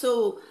standpoint.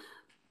 So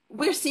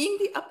we're seeing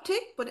the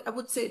uptick, but I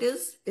would say it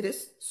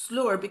is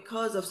slower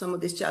because of some of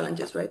these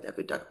challenges, right, that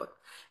we talked about.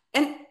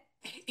 And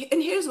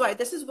here's why.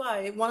 This is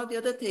why one of the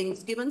other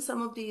things, given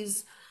some of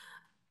these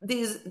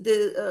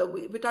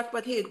we talked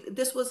about, hey,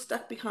 this was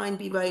stuck behind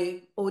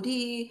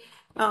BYOD.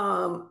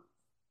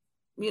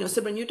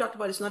 Simran, you talked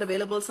about it's not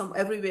available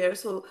everywhere.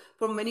 So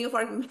for many of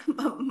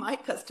my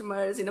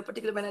customers,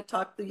 particularly when I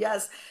talk to,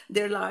 yes,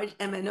 they're large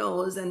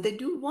MNOs and they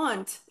do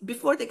want,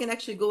 before they can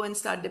actually go and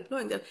start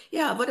deploying them.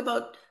 Yeah, what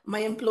about my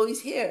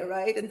employees here,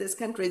 right? In this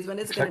country, when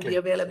it's going to be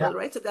available,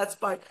 right? So that's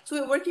part.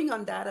 So we're working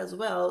on that as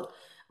well.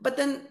 But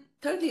then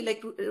thirdly,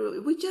 like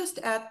we just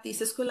at the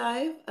Cisco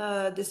Live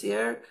this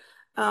year,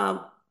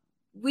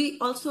 we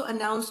also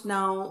announced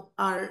now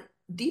our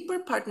deeper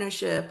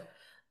partnership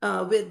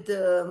with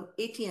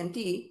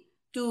AT&T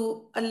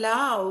to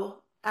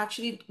allow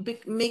actually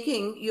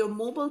making your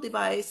mobile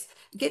device,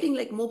 getting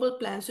like mobile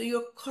plans. So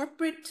your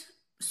corporate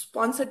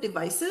sponsored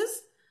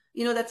devices,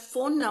 that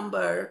phone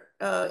number,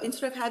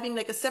 instead of having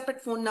like a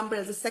separate phone number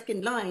as a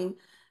second line,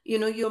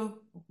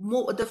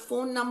 the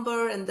phone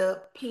number and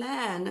the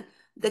plan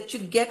that you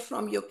get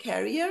from your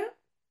carrier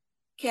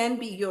can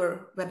be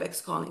your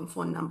Webex calling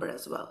phone number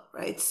as well,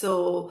 right?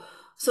 So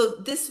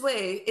this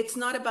way, it's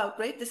not about,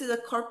 right? This is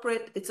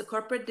it's a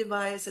corporate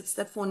device. It's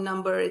that phone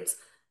number. It's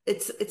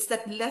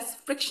that less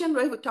friction,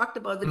 right? We talked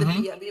about with the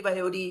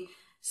BYOD.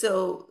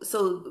 So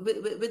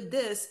with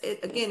this,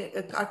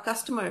 our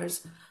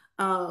customers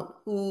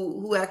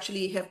who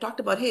actually have talked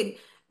about, hey,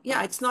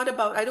 yeah, it's not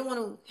about, I don't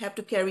want to have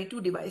to carry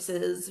two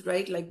devices,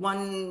 right? Like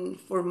one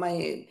for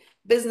my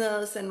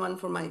business and one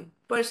for my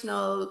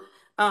personal.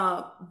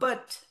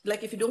 But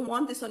like, if you don't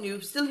want this on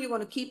you, still you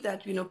want to keep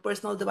that,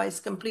 personal device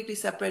completely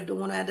separate, don't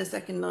want to add a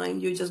second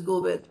line, you just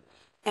go with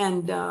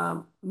and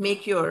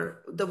make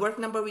the work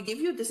number we give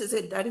you, this is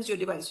it, that is your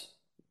device.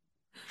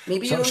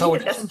 Maybe you don't so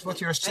need in essence, what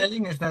you're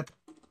saying is that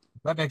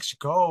Webex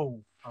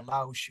Go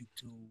allows you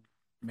to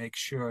make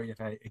sure you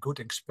have a good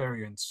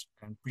experience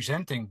and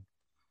presenting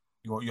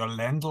your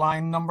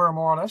landline number,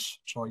 more or less,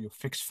 so your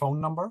fixed phone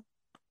number,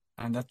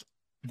 and that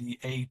the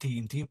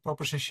AT&T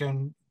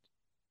proposition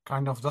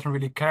kind of doesn't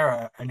really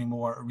care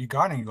anymore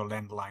regarding your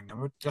landline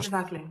number. Just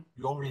exactly.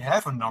 You already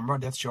have a number,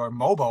 that's your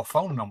mobile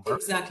phone number.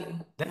 Exactly.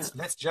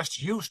 Let's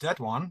just use that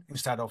one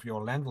instead of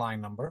your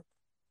landline number,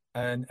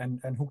 and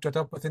hook that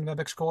up within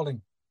Webex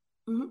calling.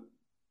 Mm-hmm.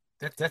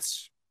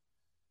 That's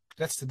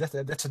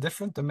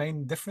the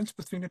main difference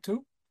between the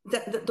two.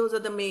 Those are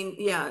the main,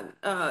 yeah.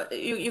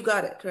 You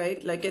got it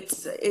right. Like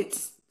it's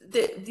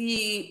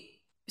the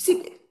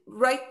see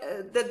right.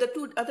 The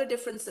two other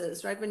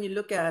differences, right? When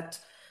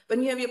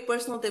you have your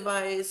personal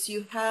device,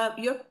 you're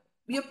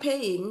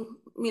paying,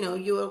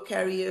 your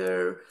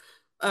carrier.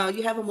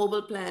 You have a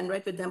mobile plan,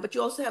 right, with them, but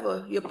you also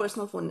have your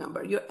personal phone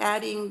number. You're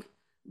adding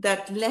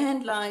that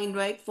landline,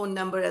 right, phone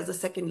number as a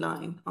second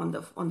line on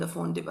the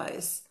phone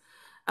device.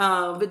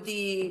 With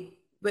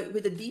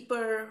the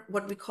deeper,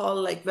 what we call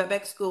like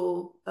Webex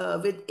Go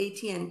with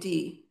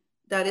AT&T,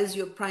 that is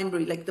your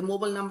primary, like the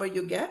mobile number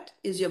you get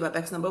is your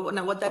Webex number.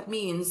 Now, what that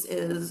means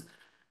is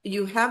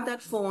you have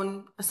that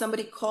phone,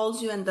 somebody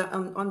calls you on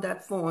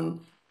that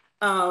phone,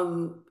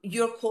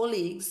 your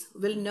colleagues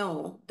will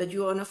know that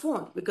you're on a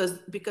phone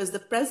because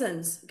the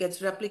presence gets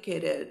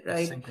replicated,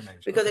 right?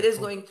 Because it is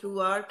going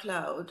through our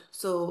cloud.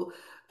 So,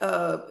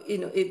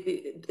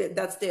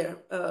 that's there.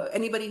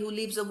 Anybody who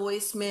leaves a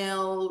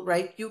voicemail,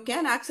 right? You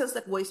can access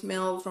that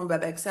voicemail from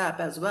Webex app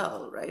as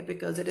well, right?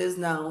 Because it is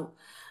now,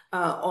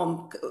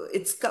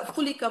 it's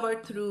fully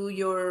covered through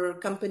your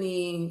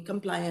company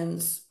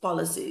compliance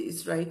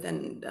policies, right?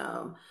 And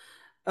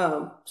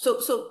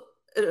so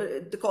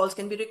the calls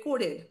can be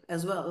recorded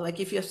as well.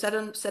 Like if you have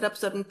set up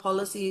certain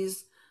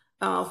policies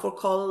for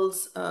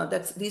calls,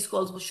 these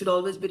calls should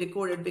always be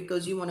recorded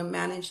because you want to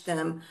manage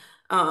them.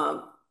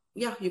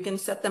 Yeah, you can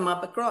set them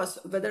up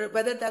across, whether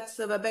that's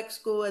a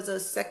Webex Go as a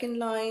second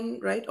line,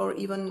 right, or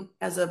even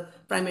as a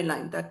primary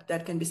line,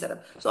 that can be set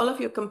up. So all of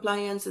your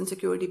compliance and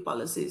security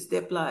policies, they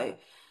apply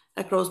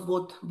across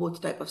both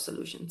type of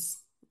solutions.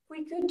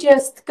 We could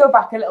just go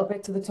back a little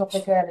bit to the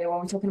topic earlier when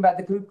we were talking about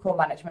the group call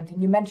management,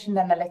 and you mentioned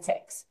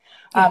analytics.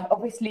 Yeah.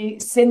 Obviously,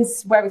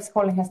 since Webex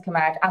calling has come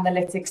out,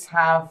 analytics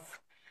have,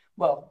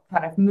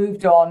 kind of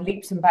moved on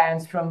leaps and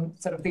bounds from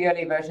sort of the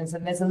early versions,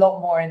 and there's a lot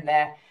more in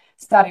there,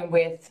 starting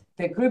with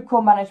the group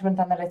call management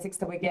analytics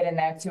that we're getting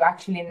now to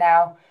actually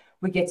now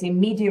we're getting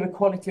media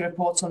quality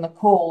reports on the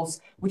calls,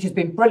 which has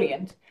been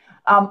brilliant.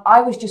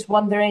 I was just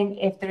wondering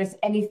if there is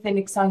anything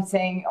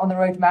exciting on the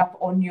roadmap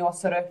on your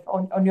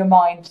on your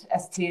mind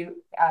as to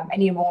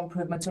any more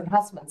improvements or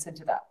enhancements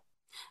into that.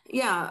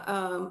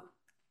 Yeah,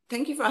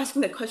 thank you for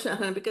asking that question,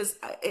 Anna, because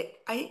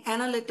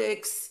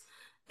analytics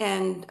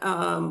and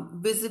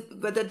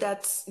whether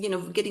that's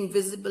getting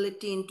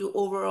visibility into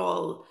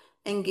overall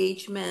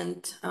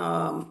engagement,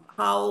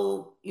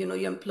 how your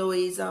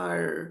employees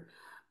are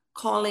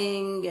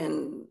calling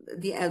and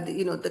the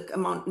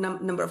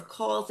number of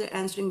calls they're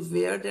answering,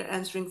 where they're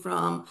answering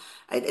from,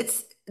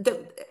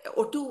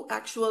 or to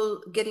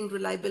actual getting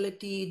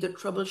reliability, the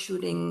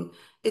troubleshooting,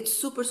 it's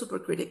super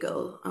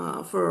critical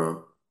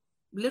for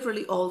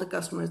literally all the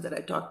customers that I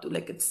talk to.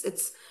 Like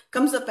it's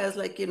comes up as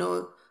like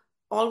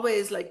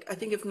always, like I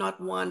think if not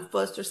one,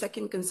 first or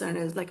second concern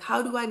is like,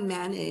 how do I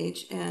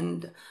manage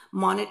and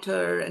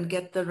monitor and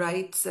get the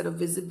right set of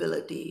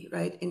visibility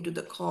right into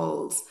the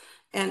calls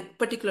and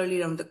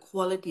particularly around the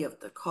quality of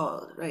the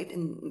call, right?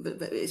 And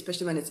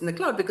especially when it's in the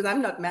cloud, because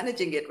I'm not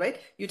managing it, right?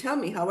 You tell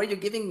me, how are you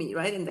giving me,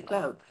 right, in the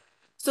cloud?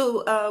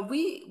 So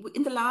we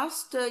in the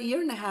last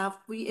year and a half,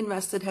 we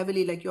invested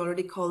heavily, like you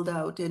already called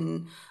out,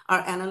 in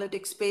our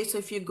analytics space. So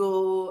if you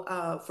go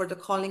for the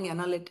calling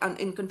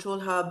in Control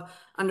Hub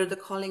under the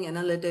calling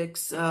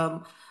analytics,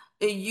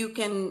 you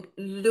can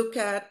look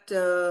at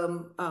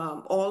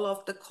all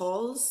of the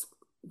calls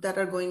that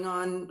are going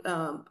on,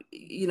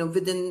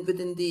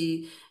 within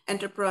the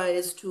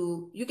enterprise.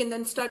 You can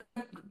then start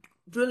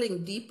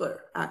drilling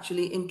deeper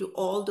actually into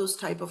all those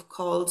type of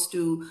calls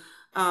to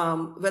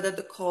whether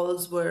the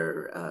calls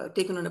were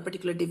taken on a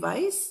particular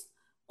device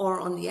or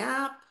on the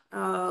app,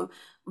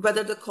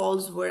 whether the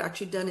calls were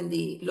actually done in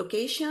the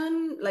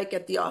location, like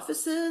at the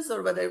offices,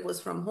 or whether it was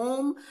from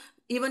home,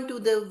 even to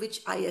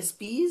which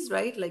ISPs,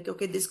 right? Like,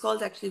 okay, this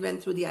calls actually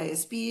went through the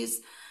ISPs.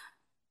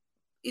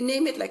 You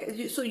name it,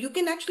 like, so you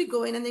can actually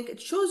go in and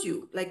it shows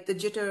you like the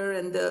jitter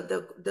and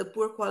the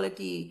poor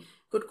quality,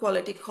 good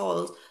quality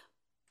calls,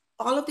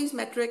 all of these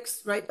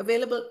metrics, right,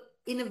 available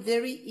in a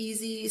very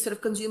easy sort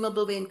of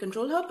consumable way in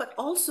Control Hub, but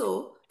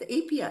also the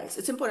APIs.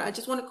 It's important. I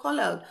just want to call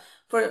out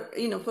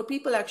for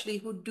people actually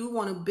who do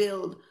want to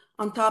build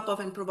on top of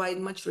and provide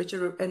much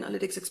richer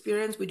analytics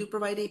experience. We do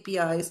provide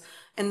APIs,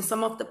 and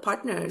some of the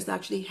partners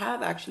actually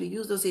have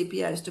used those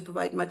APIs to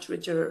provide much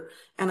richer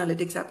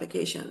analytics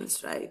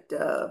applications, right,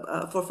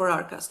 for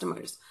our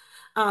customers.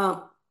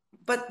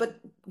 But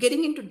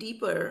getting into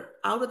deeper,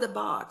 out of the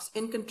box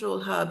in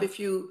Control Hub, if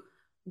you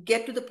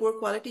get to the poor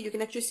quality, you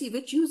can actually see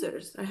which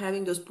users are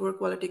having those poor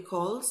quality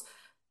calls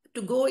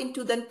to go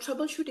into then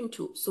troubleshooting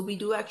tools. So we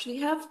do actually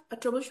have a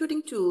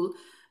troubleshooting tool,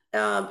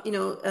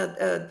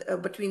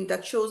 between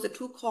that shows the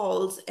true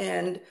calls,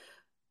 and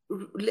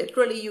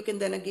literally you can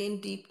then again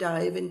deep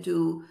dive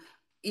into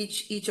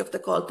each of the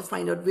call to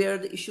find out where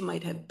the issue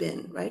might have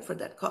been, right, for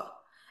that call.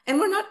 And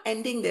we're not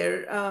ending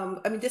there.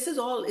 This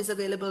is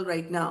available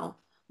right now.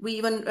 We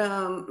even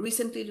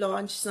recently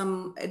launched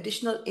some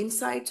additional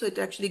insights, so it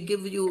actually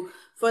gives you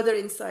further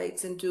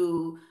insights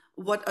into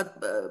what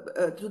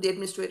through the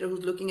administrator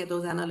who's looking at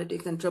those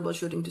analytics and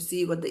troubleshooting to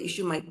see what the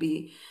issue might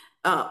be.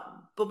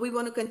 But we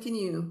want to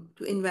continue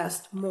to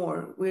invest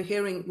more. We're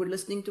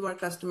listening to our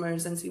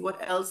customers and see what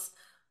else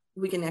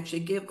we can actually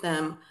give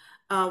them.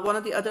 One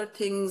of the other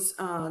things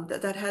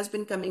that has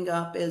been coming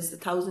up is the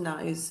Thousand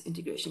Eyes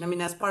integration.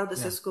 As part of the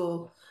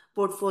Cisco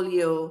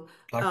portfolio.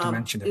 I'd like to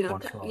mention that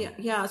one as well.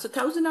 Yeah. So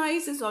Thousand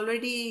Eyes is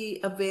already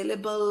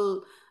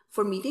available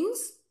for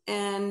meetings,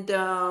 and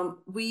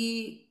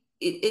we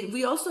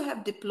also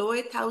have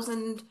deployed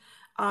Thousand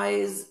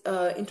Eyes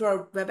into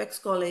our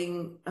Webex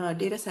calling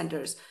data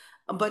centers.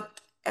 But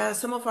as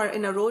some of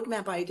in a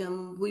roadmap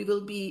item, we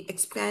will be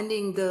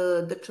expanding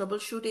the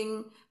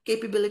troubleshooting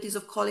capabilities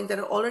of calling that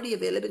are already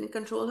available in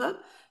Control Hub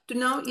to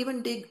now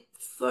even dig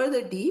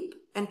further deep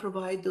and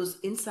provide those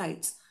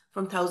insights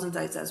from Thousand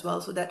Eyes as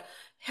well. So that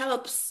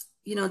helps,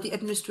 the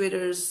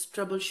administrators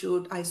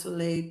troubleshoot,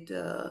 isolate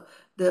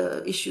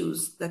the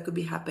issues that could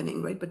be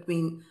happening, right,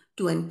 between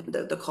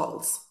the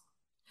calls.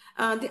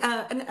 And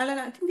Alan,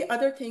 I think the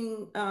other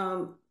thing,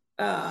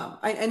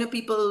 I know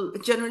people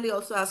generally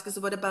also ask us,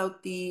 what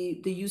about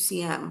the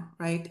UCM,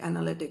 right,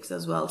 analytics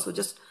as well? So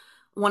just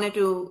wanted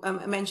to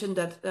mention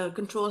that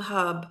Control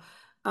Hub,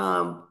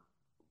 with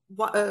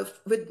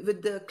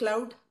the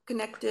cloud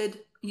connected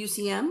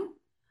UCM,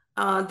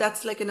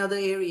 that's like another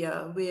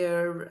area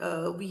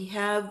where we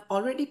have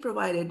already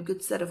provided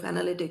good set of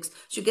analytics.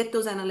 So you get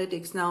those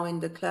analytics now in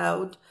the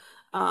cloud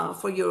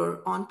for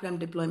your on-prem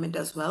deployment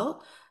as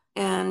well.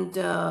 And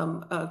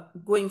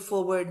going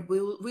forward,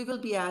 we will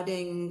be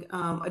adding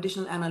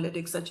additional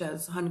analytics such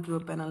as Hunt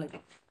Group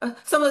analytics.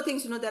 Some of the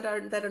things that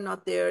are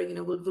not there,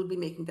 we'll be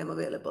making them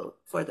available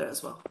further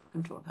as well.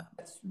 Control Hub.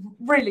 It's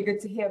really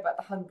good to hear about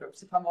the Hunt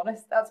Groups. If I'm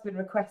honest, that's been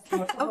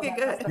requested. Okay,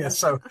 good. Yeah,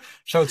 so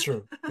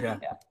true. Yeah.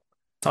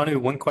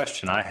 Tanu, one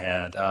question I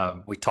had.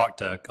 We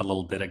talked a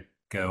little bit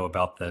ago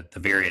about the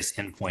various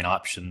endpoint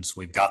options.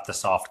 We've got the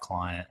soft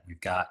client, we've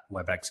got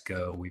Webex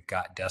Go, we've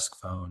got desk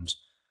phones.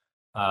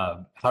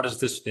 How does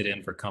this fit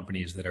in for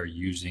companies that are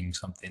using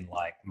something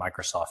like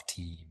Microsoft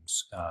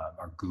Teams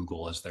or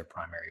Google as their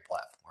primary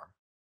platform?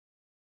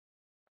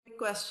 Good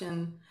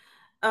question.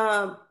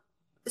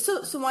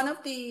 So one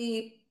of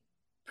the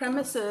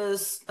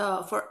premises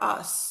for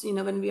us,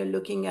 when we are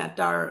looking at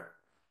our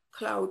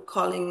cloud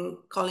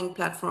calling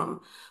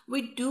platform,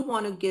 we do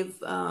want to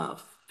give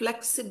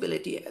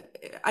flexibility.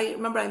 I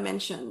remember I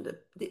mentioned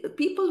the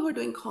people who are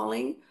doing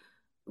calling,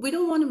 we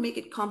don't want to make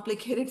it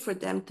complicated for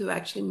them to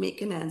actually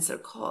make and answer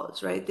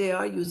calls, right? They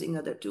are using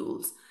other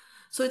tools.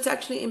 So it's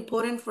actually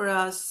important for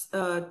us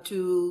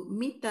to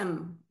meet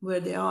them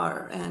where they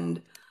are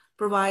and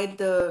provide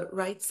the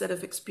right set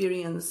of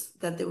experience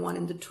that they want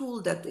in the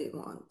tool that they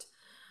want.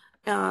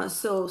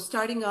 So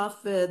starting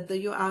off with,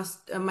 you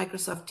asked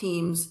Microsoft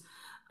Teams,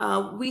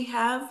 we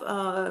have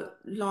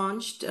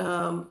launched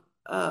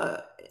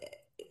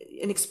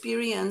an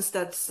experience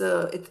that's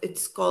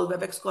it's called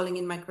Webex calling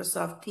in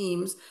Microsoft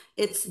Teams.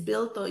 It's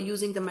built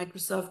using the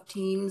Microsoft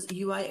Teams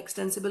UI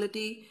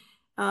extensibility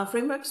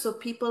framework. So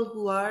people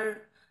who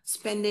are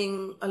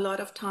spending a lot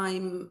of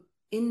time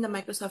in the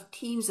Microsoft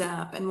Teams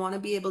app and want to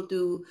be able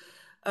to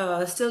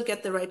still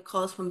get the right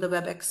calls from the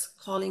Webex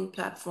calling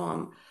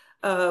platform,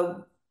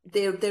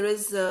 there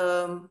is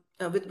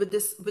with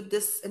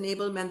this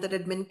enablement that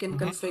admin can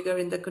configure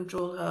in the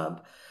control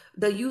hub,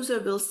 the user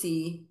will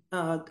see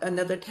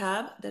another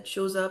tab that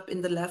shows up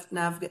in the left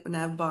nav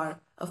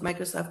bar of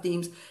Microsoft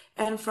Teams,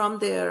 and from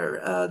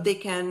there they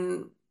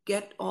can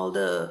get all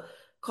the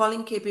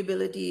calling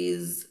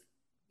capabilities,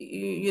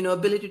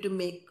 ability to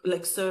make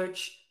like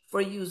search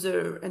for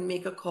user and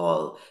make a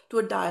call to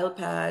a dial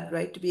pad,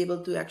 right? To be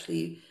able to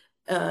actually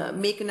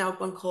make an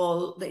outbound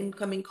call, the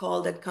incoming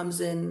call that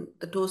comes in,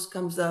 the toast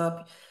comes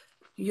up,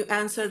 you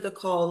answer the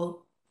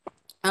call.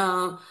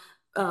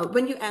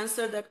 When you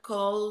answer that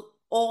call,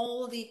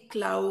 all the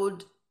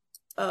cloud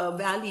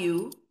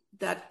value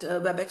that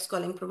Webex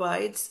calling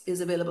provides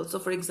is available. So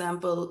for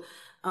example,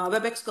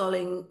 Webex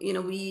calling,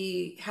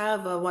 we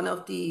have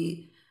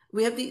actually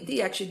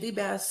the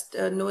best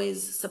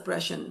noise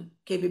suppression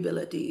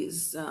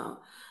capabilities.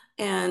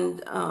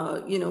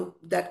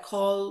 That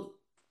call,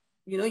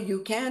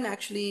 you can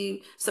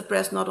actually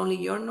suppress not only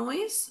your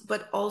noise,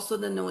 but also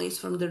the noise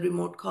from the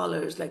remote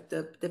callers, like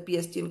the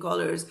PSTN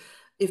callers,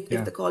 if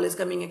the call is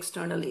coming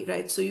externally,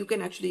 right? So you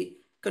can actually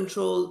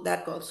control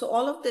that call. So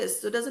all of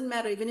this, so it doesn't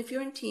matter, even if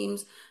you're in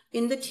Teams,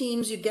 you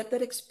get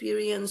that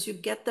experience, you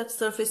get that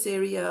surface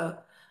area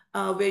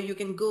where you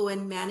can go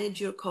and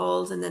manage your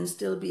calls and then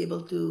still be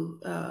able to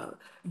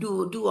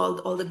do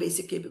all the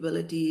basic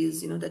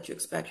capabilities, that you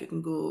expect. You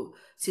can go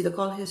see the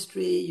call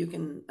history, you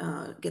can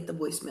get the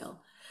voicemail.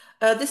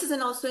 This is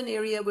also an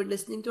area we're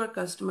listening to our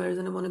customers,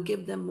 and I want to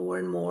give them more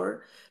and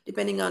more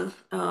depending on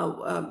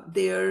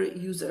their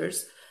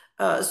users.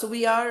 So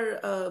we are,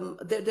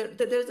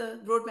 there's a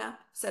roadmap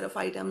set of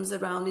items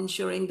around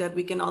ensuring that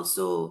we can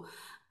also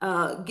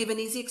give an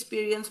easy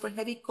experience for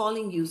heavy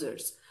calling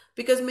users,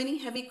 because many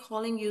heavy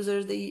calling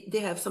users,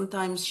 they have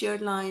sometimes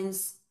shared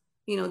lines.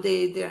 They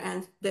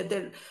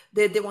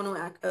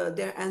want to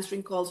they're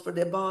answering calls for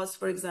their boss,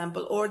 for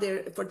example, or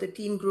for the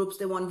team groups.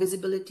 They want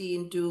visibility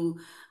into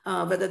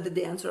whether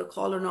they answer a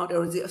call or not,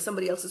 or is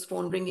somebody else's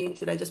phone ringing?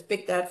 Should I just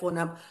pick that phone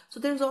up? So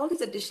there's all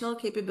these additional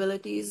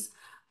capabilities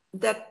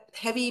that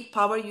heavy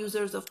power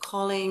users of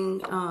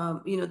calling,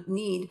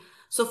 need.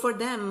 So for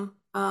them,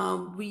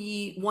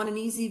 we want an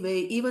easy way,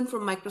 even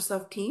from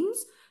Microsoft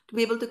Teams, to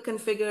be able to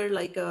configure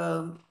like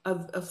a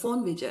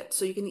phone widget,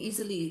 so you can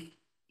easily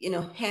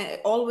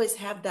always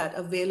have that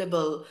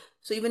available.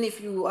 So even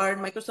if you are in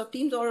Microsoft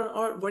Teams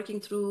or working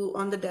through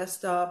on the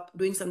desktop,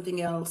 doing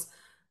something else,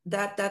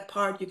 that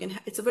part you can,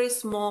 it's a very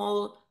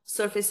small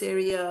surface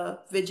area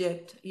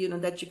widget,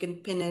 that you can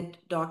pin it,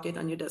 dock it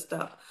on your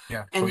desktop,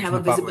 and have a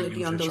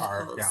visibility on those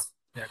calls.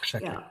 Yeah,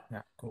 exactly.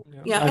 Yeah, cool.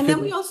 Yeah, and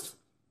then we also,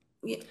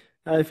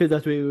 I feel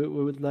that we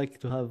would like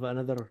to have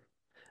another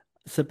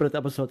separate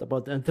episode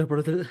about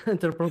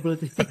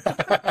interoperability.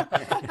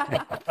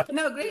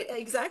 No, great,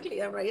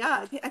 exactly. Right.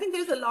 Yeah, I think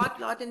there's a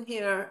lot in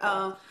here.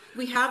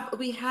 We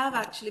have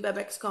actually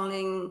Webex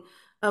calling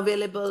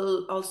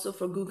available also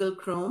for Google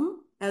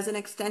Chrome as an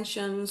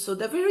extension. So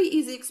they're very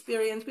easy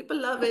experience. People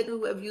love it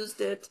who have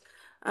used it.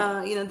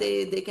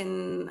 They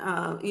can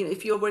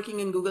if you're working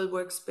in Google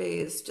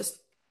Workspace, just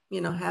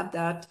have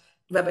that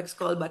Webex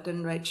call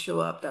button, right,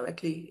 show up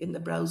directly in the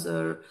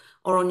browser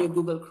or on your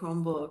Google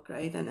Chromebook,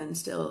 right, and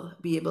still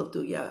be able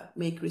to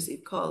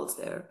receive calls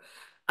there.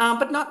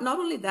 But not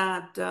only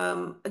that,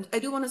 I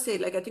do want to say,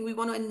 like, I think we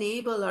want to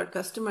enable our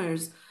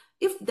customers,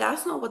 if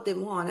that's not what they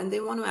want and they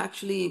want to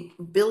actually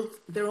build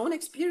their own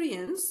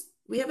experience,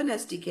 we have an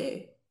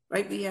SDK,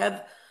 right? We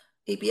have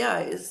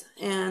APIs,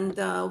 and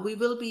we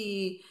will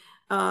be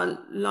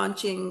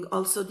launching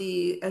also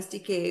the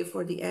SDK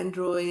for the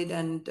Android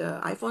and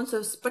iPhone.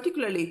 So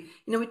particularly,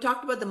 we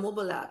talked about the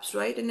mobile apps,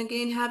 right? And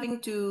again,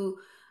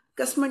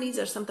 customer needs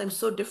are sometimes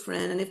so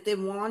different. And if they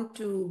want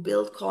to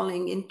build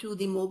calling into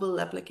the mobile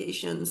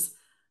applications,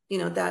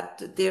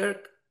 that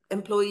their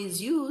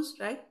employees use,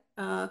 right?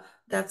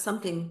 That's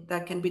something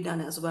that can be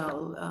done as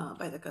well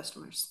by the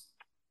customers.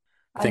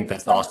 I think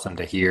that's awesome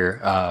to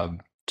hear.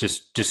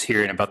 Just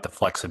hearing about the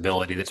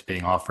flexibility that's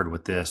being offered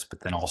with this, but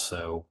then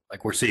also,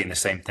 like, we're seeing the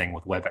same thing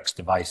with WebEx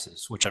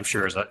devices, which I'm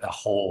sure is a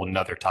whole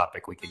another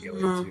topic we could go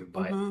into.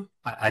 But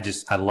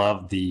I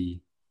love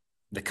the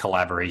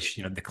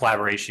collaboration, the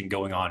collaboration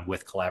going on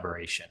with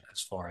collaboration,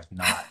 as far as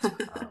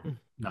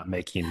not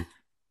making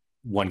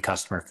one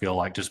customer feel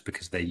like just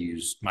because they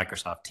use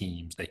Microsoft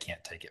Teams, they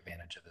can't take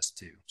advantage of this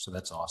too. So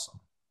that's awesome.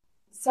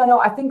 So no,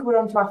 I think we're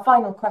on to our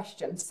final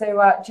question.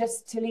 So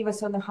just to leave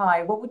us on the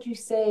high, what would you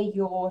say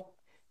your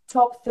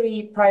top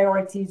 3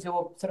 priorities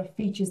or sort of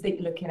features that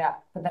you're looking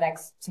at for the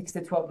next 6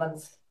 to 12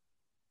 months?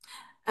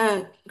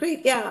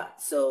 Great. Yeah.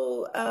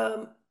 So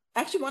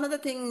actually, one of the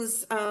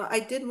things I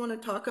did want to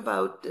talk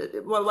about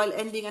while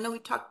ending, I know we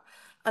talked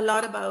a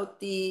lot about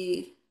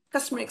the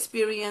customer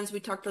experience. We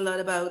talked a lot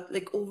about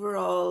like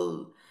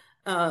overall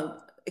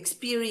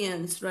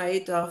experience,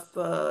 right, of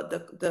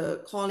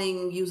the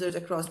calling users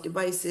across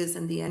devices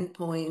and the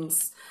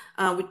endpoints.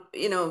 We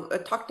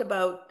talked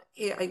about,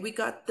 we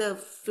got the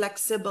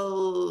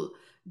flexible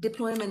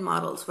deployment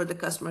models for the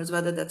customers,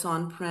 whether that's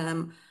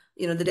on-prem,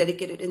 the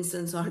dedicated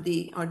instance or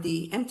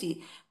the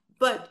empty.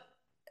 But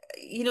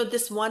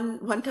this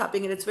one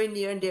topic, and it's very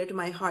near and dear to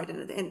my heart,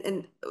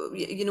 and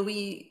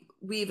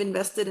we've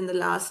invested in the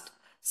last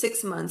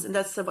 6 months, and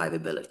that's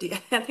survivability.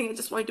 I think I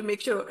just wanted to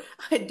make sure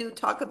I do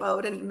talk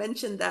about and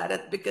mention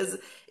that because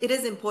it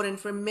is important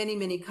for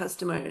many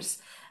customers.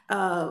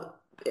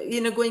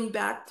 Going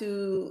back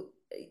to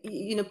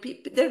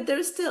people, there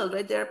is still,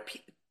 right, there are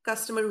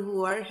customers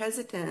who are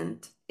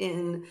hesitant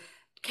in,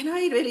 can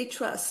I really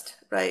trust,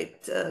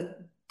 right,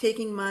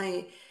 taking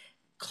my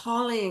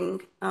calling,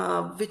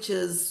 which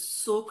is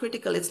so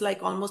critical. It's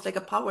like almost like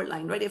a power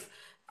line, right? If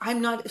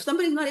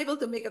somebody's not able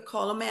to make a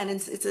call, oh man,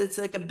 it's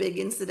like a big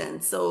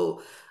incident.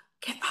 So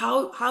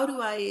how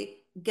do I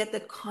get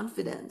that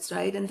confidence,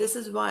 right? And this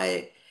is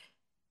why,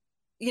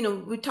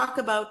 we talk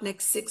about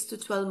next 6 to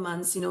 12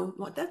 months,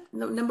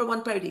 number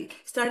one priority,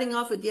 starting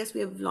off with, yes,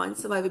 we have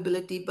launched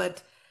survivability,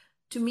 but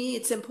to me,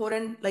 it's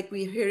important, like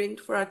we're hearing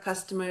for our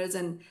customers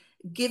and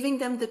giving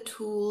them the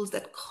tools,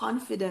 that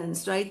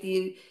confidence, right?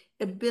 The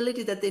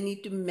ability that they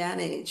need to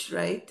manage,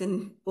 right?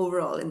 And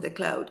overall in the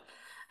cloud.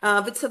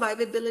 With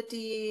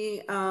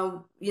survivability,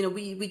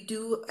 we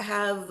do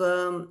have,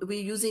 we're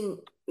using,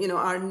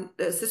 our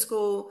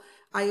Cisco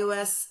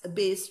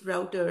iOS-based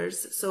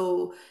routers.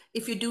 So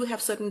if you do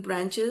have certain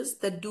branches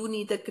that do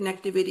need that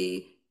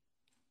connectivity,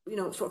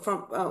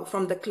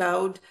 from the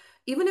cloud,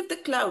 even if the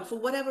cloud, for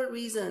whatever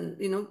reason,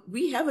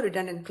 we have a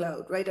redundant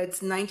cloud, right? It's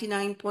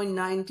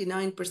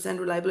 99.99%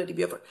 reliability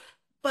we offer.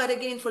 But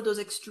again, for those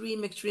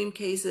extreme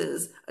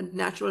cases, a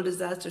natural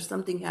disaster,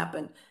 something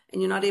happened,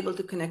 and you're not able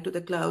to connect to the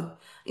cloud,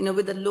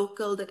 with the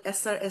local, that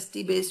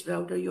SRST based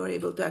router, you're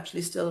able to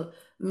actually still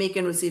make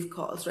and receive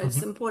calls, right?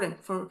 It's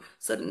important for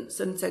certain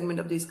segment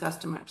of these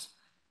customers.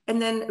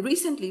 And then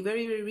recently,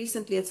 very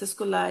recently at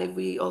Cisco Live,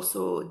 we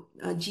also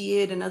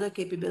GA'd another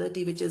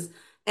capability, which is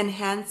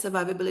enhanced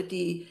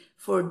survivability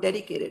for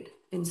dedicated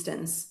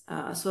instance.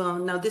 So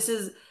now this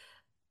is,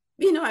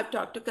 I've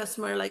talked to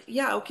customer like,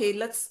 yeah, okay,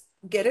 let's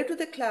get it to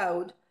the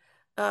cloud.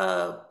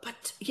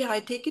 But yeah, I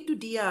take it to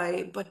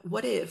DI, but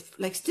what if,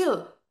 like,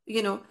 still,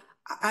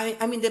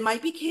 I mean, there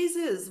might be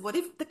cases, what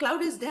if the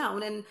cloud is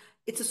down and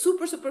it's a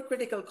super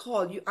critical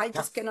call? I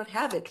just cannot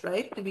have it,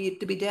 right, to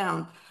be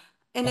down.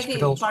 And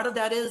again, part of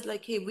that is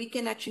like, hey, we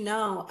can actually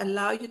now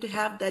allow you to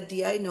have that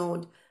DI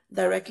node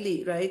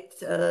directly, right,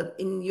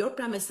 in your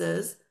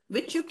premises,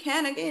 which you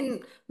can,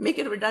 again, make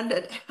it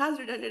redundant, as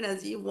redundant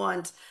as you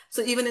want.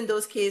 So even in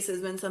those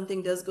cases, when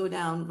something does go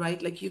down,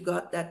 right, like you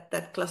got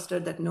that cluster,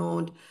 that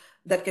node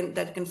that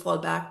can fall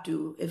back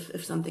to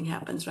if something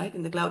happens, right,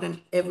 in the cloud,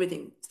 and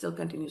everything still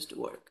continues to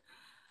work.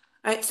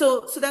 All right,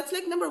 so that's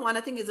like number one,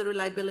 I think, is the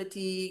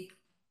reliability.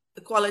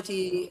 The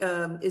quality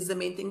is the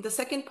main thing. The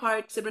second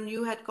part, Sibran,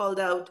 you had called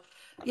out,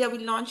 yeah, we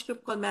launched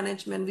group call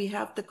management. We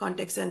have the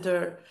contact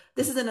center.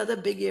 This is another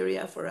big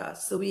area for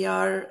us. So we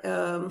are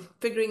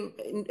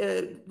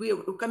we are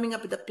coming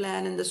up with a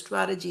plan and the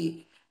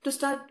strategy to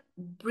start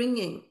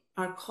bringing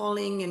our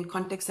calling and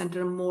contact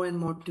center more and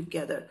more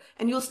together.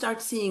 And you'll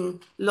start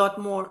seeing a lot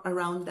more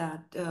around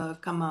that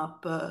come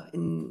up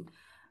in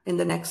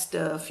the next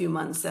few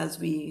months as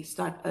we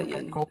start.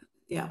 Cool.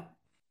 Yeah.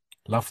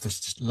 Love to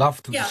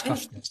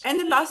discuss this. And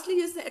then lastly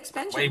is the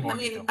expansion. Way more I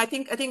mean, detail.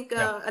 I think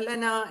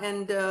Elena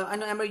and I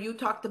know, Amber, you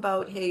talked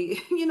about,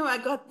 hey, I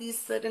got these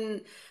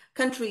certain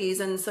countries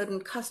and certain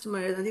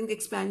customers. I think the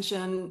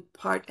expansion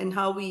part and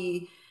how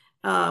we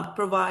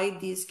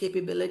provide these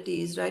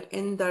capabilities, right,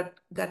 in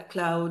that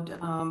cloud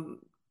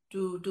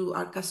to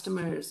our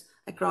customers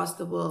across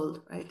the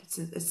world, right?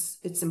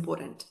 It's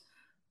important.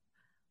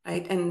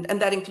 Right, and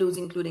that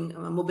including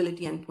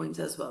mobility endpoints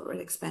as well,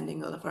 right?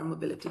 Expanding all of our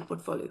mobility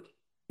portfolio.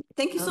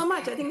 Thank you so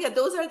much. I think, yeah,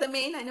 those are the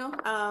main, I know.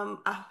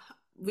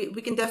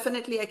 We can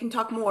definitely, I can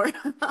talk more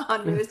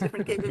on various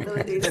different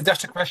capabilities.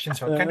 That's the question.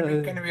 So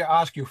can we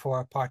ask you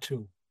for a part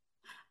 2?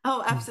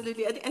 Oh,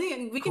 absolutely. I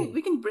think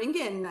we can bring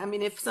in, I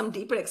mean, if some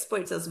deeper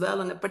experts as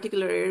well in a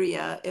particular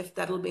area, if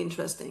that'll be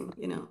interesting,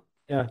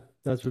 Yeah,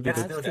 that would be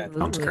good. Do that.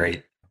 Sounds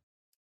great.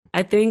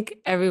 I think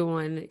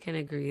everyone can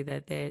agree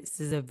that this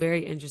is a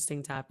very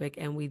interesting topic,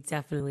 and we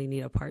definitely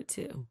need a part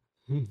 2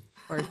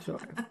 for sure.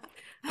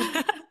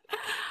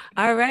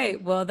 All right.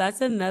 Well,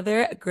 that's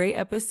another great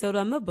episode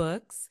on the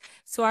books.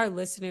 So our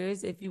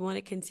listeners, if you want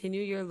to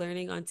continue your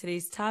learning on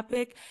today's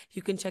topic,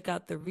 you can check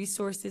out the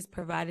resources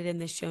provided in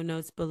the show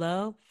notes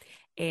below.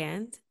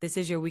 And this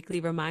is your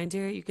weekly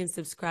reminder. You can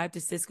subscribe to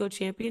Cisco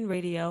Champion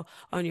Radio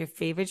on your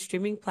favorite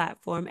streaming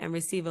platform and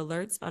receive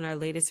alerts on our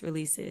latest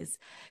releases.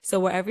 So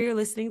wherever you're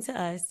listening to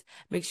us,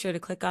 make sure to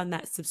click on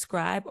that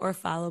subscribe or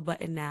follow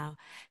button now.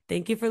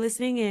 Thank you for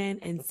listening in,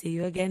 and see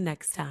you again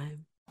next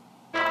time.